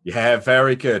 yourself? Yeah,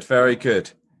 very good, very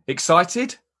good.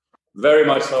 Excited? Very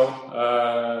much so.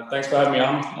 Thanks for having me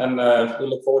on. And we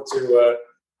look forward to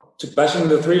bashing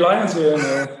the Three Lions here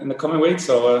in the coming week.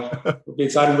 So it'll be an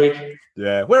exciting week.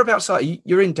 Yeah. Whereabouts are you?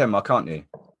 You're in Denmark, aren't you?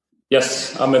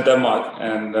 Yes, I'm in Denmark.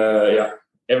 And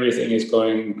everything is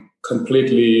going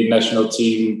completely national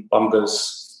team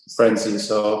bonkers frenzy.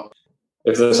 So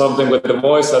if there's something with the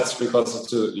voice, that's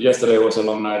because yesterday was a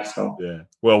long night. So yeah.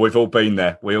 Well, we've all been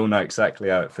there. We all know exactly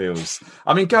how it feels.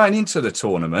 I mean, going into the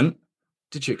tournament,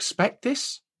 did you expect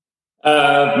this?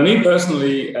 Me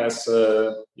personally, as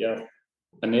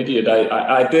an idiot,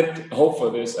 I did hope for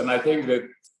this, and I think that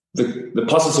the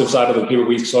positive side of the people,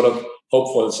 we sort of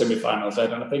hope for the semifinals.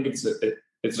 And I think it's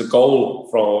a goal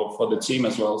for the team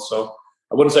as well. So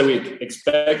I wouldn't say we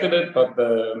expected it, but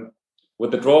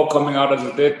with the draw coming out as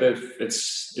it did,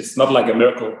 it's not like a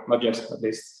miracle, not yet at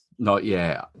least. Not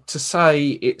yet. To say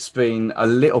it's been a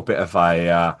little bit of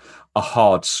a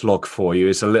hard slog for you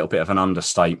is a little bit of an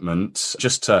understatement.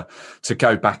 Just to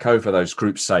go back over those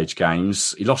group stage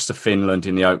games, you lost to Finland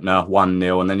in the opener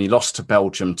 1-0, and then you lost to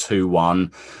Belgium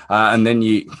 2-1, and then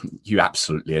you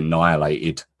absolutely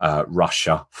annihilated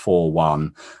Russia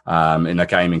 4-1 in a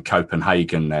game in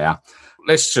Copenhagen there.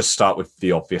 Let's just start with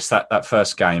the obvious. That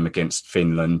first game against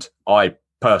Finland, I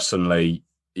personally,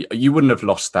 you wouldn't have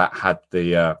lost that had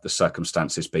the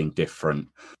circumstances been different.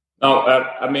 No,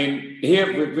 I mean,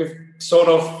 here we've sort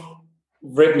of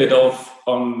written it off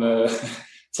on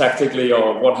tactically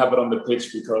or what happened on the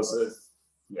pitch because,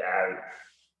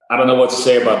 I don't know what to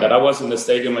say about that. I was in the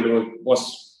stadium and it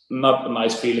was not a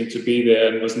nice feeling to be there,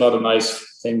 and it was not a nice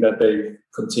thing that they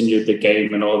continued the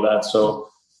game and all that. So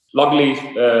luckily,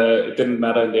 it didn't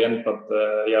matter in the end, but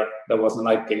that was a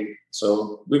night game.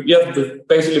 So we've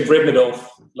basically written it off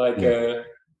like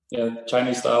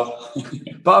Chinese style.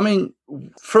 But I mean,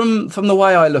 from the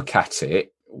way I look at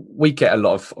it, we get a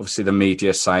lot of, obviously, the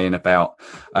media saying about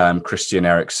Christian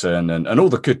Eriksen and all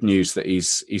the good news that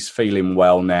he's feeling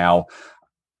well now.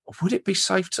 Would it be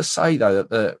safe to say, though,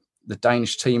 that the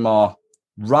Danish team are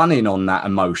running on that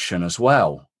emotion as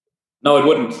well? No, it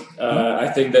wouldn't. I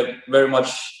think that very much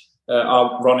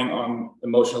are running on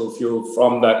emotional fuel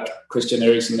from that Christian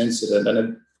Eriksen incident.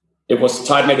 And it was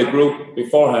tight-knit group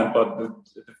beforehand, but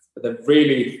they've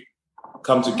really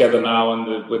come together now,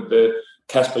 and with the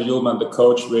Kasper Hjulmand, the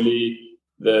coach, really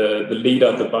the leader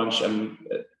of the bunch, and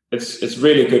it's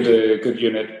really good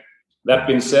unit. That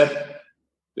being said,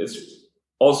 it's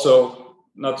also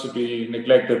not to be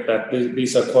neglected that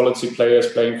these are quality players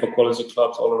playing for quality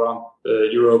clubs all around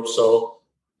Europe. So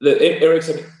the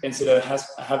Eriksen incident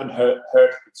haven't hurt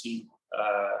the team.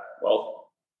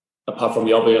 Apart from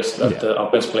the obvious that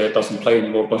our best player doesn't play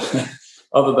anymore, but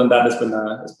other than that,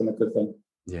 it's been a good thing.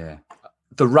 Yeah.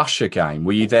 The Russia game,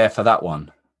 were you there for that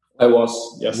one? I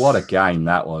was, yes. What a game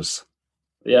that was.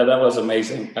 Yeah, that was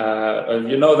amazing.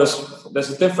 There's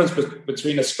a difference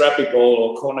between a scrappy goal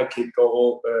or corner kick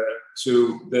goal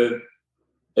to the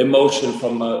emotion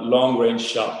from a long-range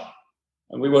shot.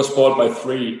 And we were spoiled by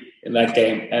 3 in that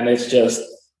game, and it's just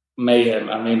mayhem.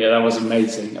 I mean, that was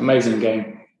amazing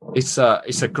game. It's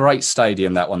a great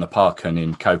stadium, that one, the Parken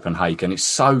in Copenhagen. It's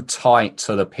so tight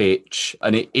to the pitch,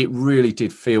 and it really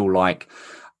did feel like,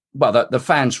 well, the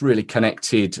fans really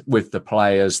connected with the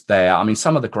players there. I mean,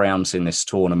 some of the grounds in this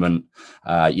tournament,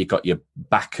 you got your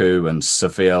Baku and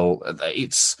Seville.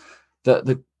 It's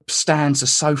the stands are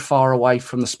so far away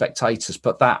from the spectators,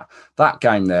 but that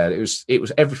game there, it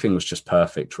was everything was just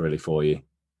perfect, really, for you.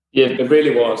 Yeah, it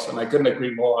really was, and I couldn't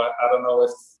agree more. I don't know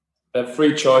if a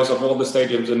free choice of all the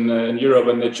stadiums in Europe,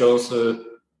 and they chose 5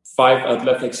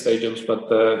 athletic stadiums, but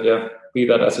be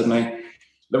that as it may.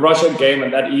 The Russian game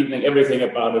and that evening, everything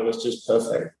about it was just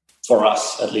perfect for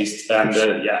us, at least. And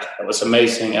it was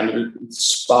amazing, and it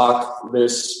sparked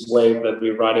this wave that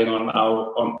we're riding on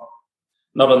now,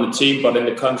 not on the team, but in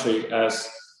the country, as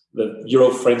the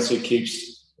Euro frenzy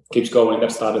keeps going.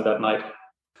 That started that night.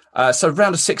 So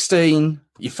round of 16,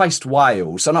 you faced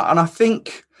Wales, and I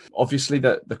think obviously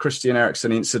the Christian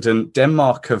Eriksen incident,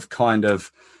 Denmark have kind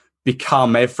of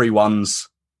become everyone's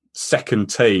second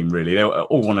team, really. They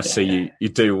all want to see you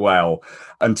do well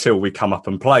until we come up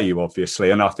and play you,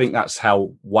 obviously. And I think that's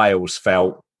how Wales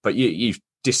felt. But you've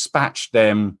dispatched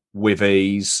them with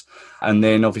ease. And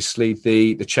then obviously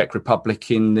the Czech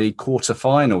Republic in the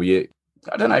quarter-final.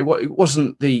 I don't know, it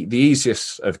wasn't the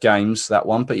easiest of games, that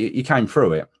one, but you came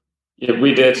through it. Yeah,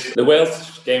 we did. The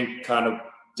Wales game kind of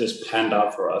just panned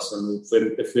out for us. And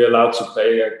if we're allowed to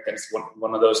play against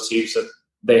one of those teams that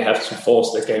they have to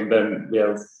force the game, then we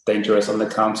are dangerous on the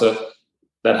counter.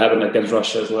 That happened against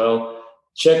Russia as well.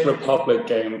 Czech Republic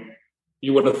game,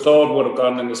 you would have thought would have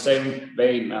gone in the same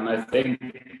vein, and I think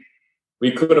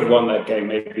we could have won that game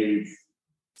maybe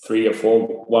 3 or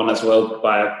 4-1 as well,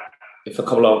 by if a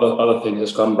couple of other things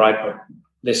has gone right. But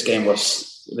this game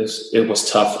was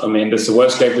tough. I mean, this is the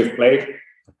worst game we've played.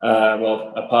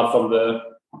 Apart from the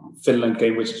Finland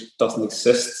game, which doesn't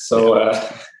exist. So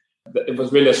it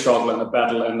was really a struggle and a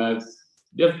battle, and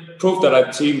proved that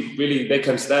our team really, they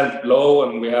can stand low,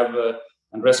 and we have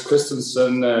Andres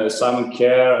Christensen, Simon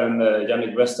Kjær, and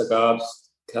Yannick Vestergaard,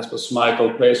 Kasper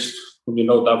Schmeichel, players whom you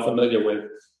no doubt familiar with.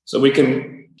 So we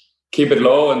can keep it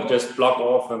low and just block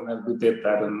off, and we did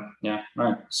that, and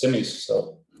semis.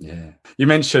 So you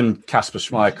mentioned Kasper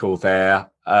Schmeichel there.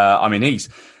 I mean,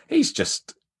 he's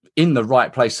just in the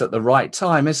right place at the right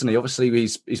time, isn't he? Obviously,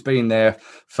 he's been there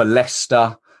for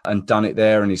Leicester and done it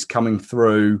there, and he's coming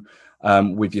through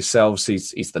with yourselves.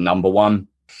 He's the number one.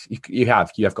 You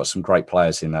have got some great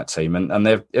players in that team, and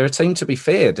they're a team to be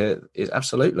feared.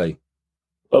 Absolutely.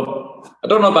 Well, I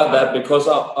don't know about that, because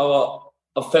our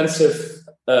offensive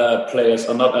players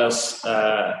are not as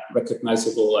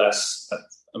recognizable as,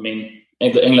 I mean,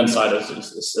 in the England side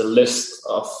is a list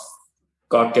of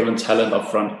God-given talent up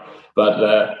front,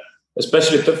 but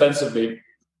especially defensively,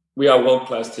 we are a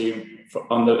world-class team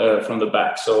from the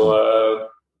back. So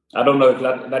I don't know if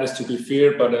that is to be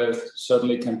feared, but it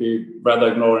certainly can be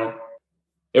rather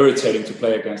irritating to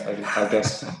play against, I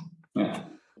guess. Yeah.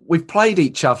 We've played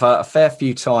each other a fair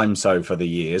few times over the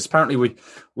years. Apparently,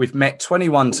 we've met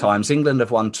 21 times. England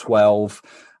have won 12.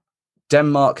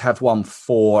 Denmark have won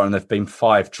 4, and there have been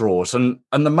 5 draws. And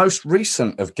the most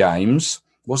recent of games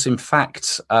was, in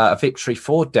fact, a victory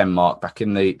for Denmark back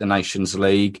in the Nations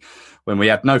League, when we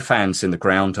had no fans in the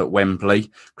ground at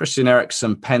Wembley. Christian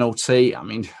Eriksen penalty. I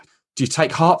mean, do you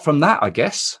take heart from that, I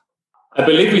guess? I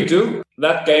believe we do.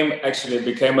 That game actually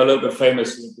became a little bit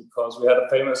famous because we had a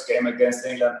famous game against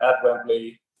England at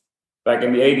Wembley back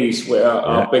in the 80s, where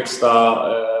our big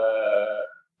star,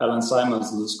 Alan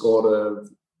Simonsen, scored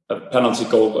a penalty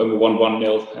goal, and we won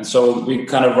 1-0. And so we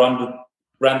kind of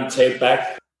ran the tape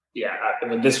back. Yeah, I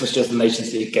mean, this was just a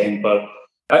Nations League game, but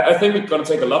I think we're going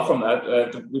to take a lot from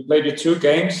that. We played you 2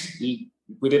 games. We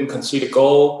didn't concede a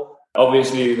goal.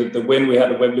 Obviously, the win we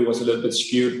had at Wembley was a little bit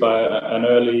skewed by an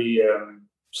early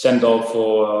send-off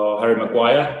for Harry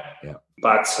Maguire. Yeah.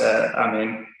 But, I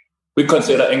mean, we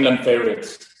consider England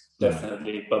favourites,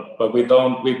 definitely. But we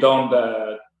don't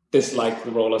dislike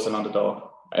the role as an underdog.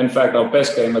 In fact, our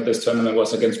best game at this tournament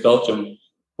was against Belgium,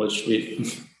 which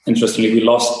interestingly, we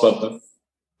lost, but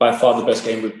by far the best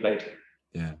game we played.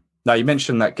 Yeah. Now, you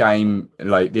mentioned that game in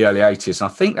like the early 80s, and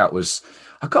I think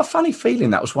I got a funny feeling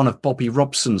that was one of Bobby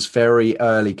Robson's very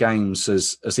early games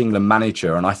as England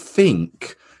manager, and I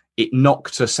think it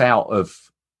knocked us out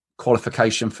of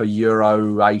qualification for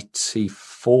Euro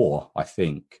 84, I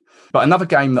think. But another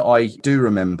game that I do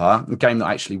remember, a game that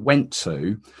I actually went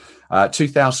to,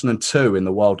 2002 in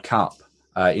the World Cup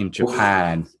in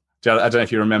Japan. I don't know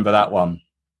if you remember that one.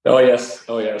 Oh,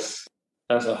 yes.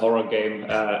 That's a horror game.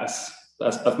 As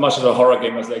much of a horror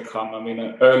game as they come. I mean,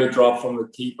 an early drop from the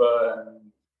keeper,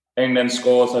 and England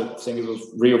scores. I think it was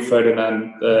Rio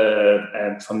Ferdinand,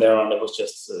 and from there on it was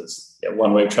just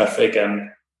one-way traffic,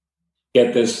 and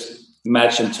get this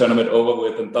match and tournament over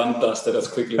with and done dusted as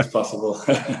quickly as possible.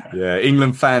 Yeah,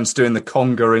 England fans doing the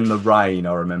conga in the rain.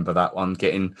 I remember that one,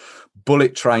 getting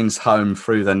bullet trains home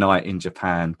through the night in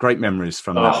Japan. Great memories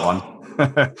from that one.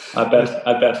 I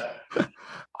bet.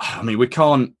 I mean, we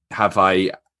can't have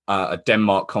a a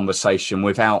Denmark conversation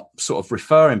without sort of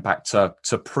referring back to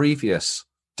previous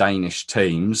Danish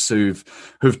teams who've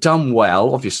done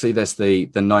well. Obviously, there's the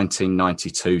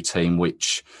 1992 team,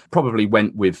 which probably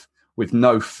went with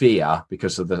no fear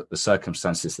because of the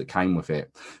circumstances that came with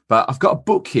it. But I've got a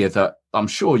book here that I'm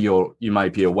sure you may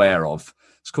be aware of.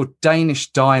 It's called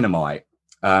Danish Dynamite.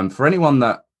 For anyone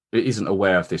that isn't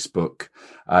aware of this book,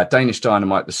 Danish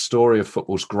Dynamite, the story of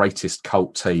football's greatest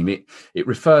cult team. It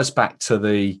refers back to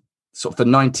the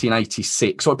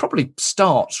 1986. So it probably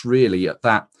starts really at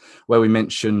that where we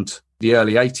mentioned the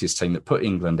early 80s team that put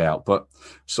England out, but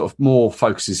sort of more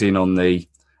focuses in on the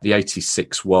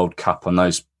 86 World Cup and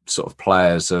those sort of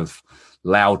players of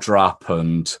Laudrup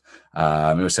and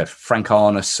we also had Frank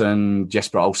Arnesen,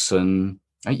 Jesper Olsen.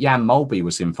 Jan Molby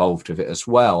was involved with it as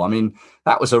well. I mean,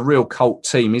 that was a real cult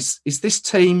team. Is this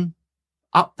team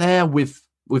up there with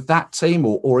that team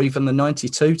or even the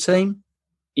 92 team?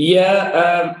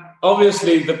 Yeah,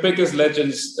 obviously the biggest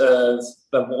legends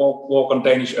that walk on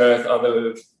Danish earth are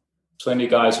the 20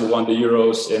 guys who won the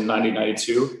Euros in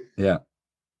 1992. Yeah.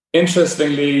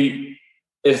 Interestingly,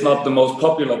 it's not the most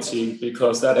popular team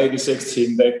because that 86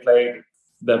 team, they played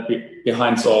their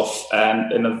behinds off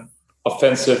and in an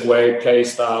offensive way, play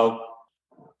style,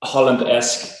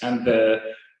 Holland-esque, and the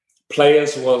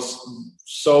players was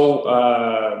so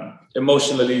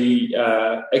emotionally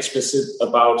explicit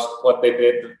about what they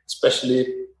did. Especially,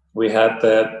 we had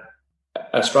a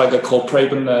striker called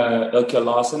Preben Elkjær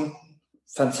Larsen,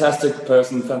 fantastic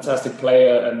person, fantastic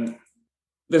player, and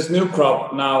this new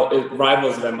crop now it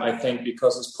rivals them, I think,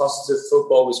 because it's positive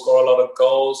football. We score a lot of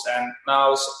goals, and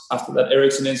now after that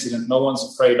Eriksen incident, no one's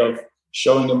afraid of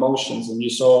showing emotions. And you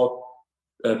saw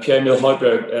Pierre-Emil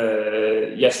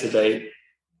Højbjerg yesterday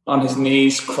on his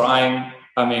knees crying,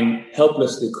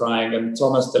 helplessly crying, and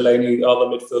Thomas Delaney, the other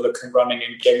midfielder, came running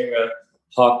in, giving a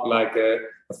hug like a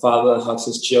father hugs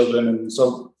his children. And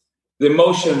so the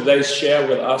emotion they share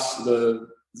with us,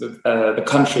 the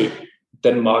country,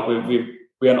 Denmark,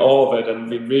 we're in awe of it, and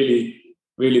we're really,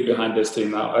 really behind this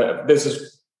team now. This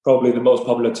is probably the most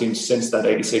popular team since that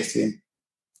 86 team.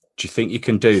 Do you think you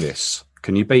can do this?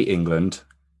 Can you beat England?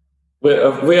 We're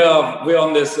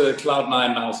on this cloud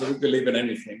nine now, so we believe in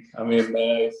anything. I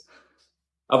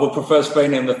would prefer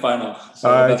Spain in the final. So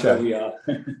that's where we are.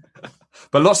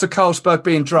 But lots of Carlsberg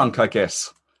being drunk, I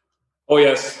guess. Oh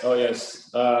yes,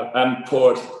 and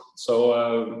poured.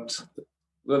 So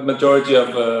the majority of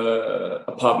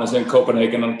apartments in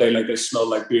Copenhagen on a day like this smell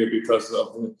like beer because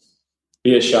of the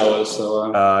beer showers.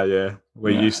 So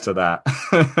we're used to that.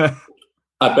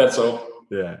 I bet so.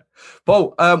 Yeah.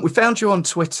 Paul, we found you on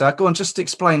Twitter. Go on, just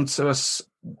explain to us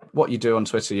what you do on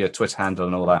Twitter, your Twitter handle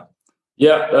and all that.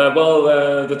 Yeah,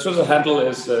 the Twitter handle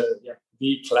is the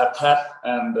Clap Hat,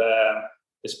 and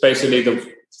it's basically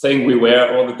the thing we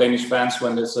wear, all the Danish fans,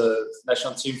 when there's a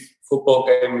national team football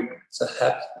game. It's a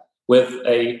hat with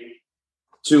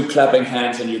two clapping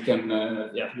hands, and you can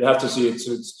you have to see it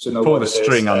to know. Pull what the it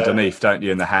string is. underneath, don't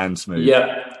you, and the hands move.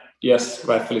 Yeah, yes,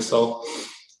 rightfully so.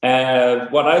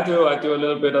 What I do a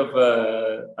little bit of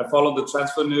I follow the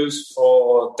transfer news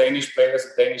for Danish players,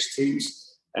 Danish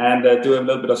teams, and do a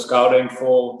little bit of scouting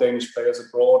for Danish players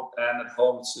abroad and at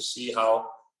home to see how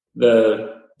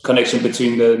the connection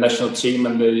between the national team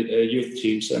and the youth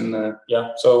teams. And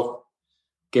so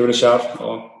give it a shout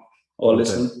or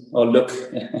listen or look.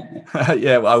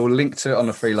 Yeah, well, I will link to it on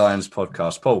the Three Lions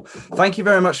podcast. Paul, thank you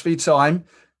very much for your time.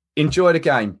 Enjoy the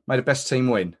game. May the best team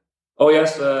win. Oh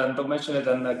yes, don't mention it,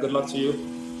 and good luck to you.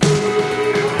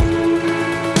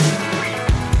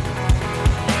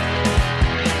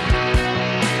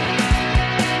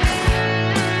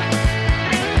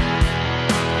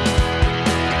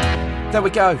 There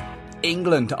we go.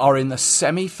 England are in the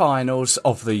semi-finals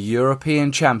of the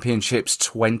European Championships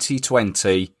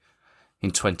 2020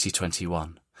 in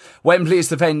 2021. Wembley is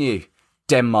the venue,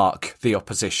 Denmark the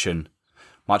opposition.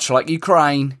 Much like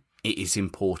Ukraine, it is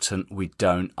important we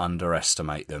don't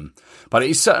underestimate them. But it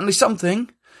is certainly something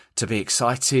to be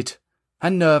excited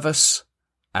and nervous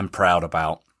and proud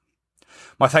about.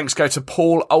 My thanks go to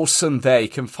Paul Olsen there. You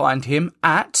can find him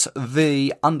at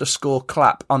 _clap_hat.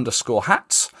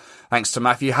 Thanks to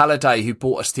Matthew Halliday, who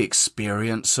brought us the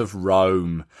experience of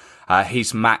Rome.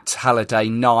 He's Matt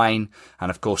Halliday9.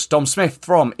 And of course, Dom Smith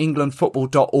from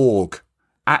englandfootball.org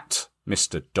at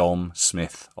Mr. Dom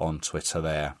Smith on Twitter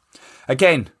there.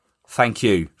 Again, thank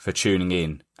you for tuning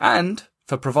in and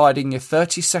for providing your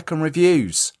 30-second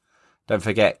reviews. Don't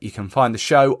forget, you can find the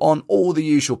show on all the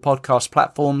usual podcast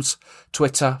platforms,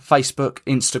 Twitter, Facebook,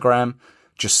 Instagram.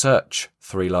 Just search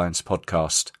Three Lions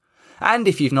Podcast. And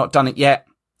if you've not done it yet,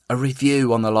 a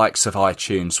review on the likes of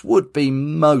iTunes would be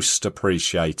most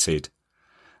appreciated.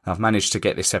 I've managed to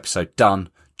get this episode done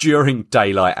during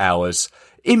daylight hours,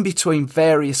 in between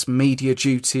various media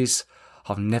duties.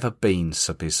 I've never been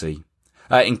so busy,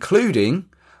 including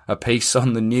a piece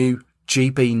on the new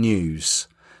GB News.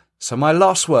 So my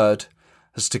last word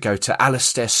has to go to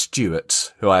Alastair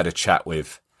Stewart, who I had a chat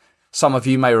with. Some of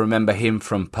you may remember him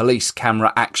from Police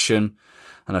Camera Action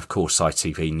and, of course,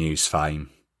 ITV News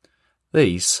fame.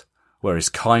 These were his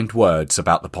kind words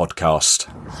about the podcast.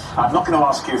 I'm not going to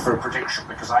ask you for a prediction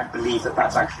because I believe that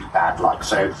that's actually bad luck.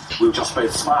 So we'll just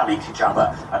both smile at each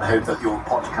other and hope that your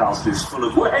podcast is full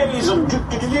of ways and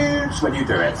do-do-do-do's when you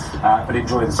do it. But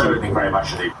enjoy this evening very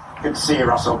much indeed. Good to see you,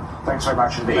 Russell. Thanks very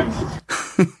much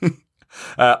indeed.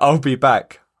 I'll be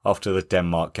back after the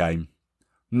Denmark game.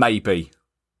 Maybe.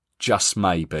 Just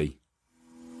maybe.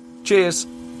 Cheers.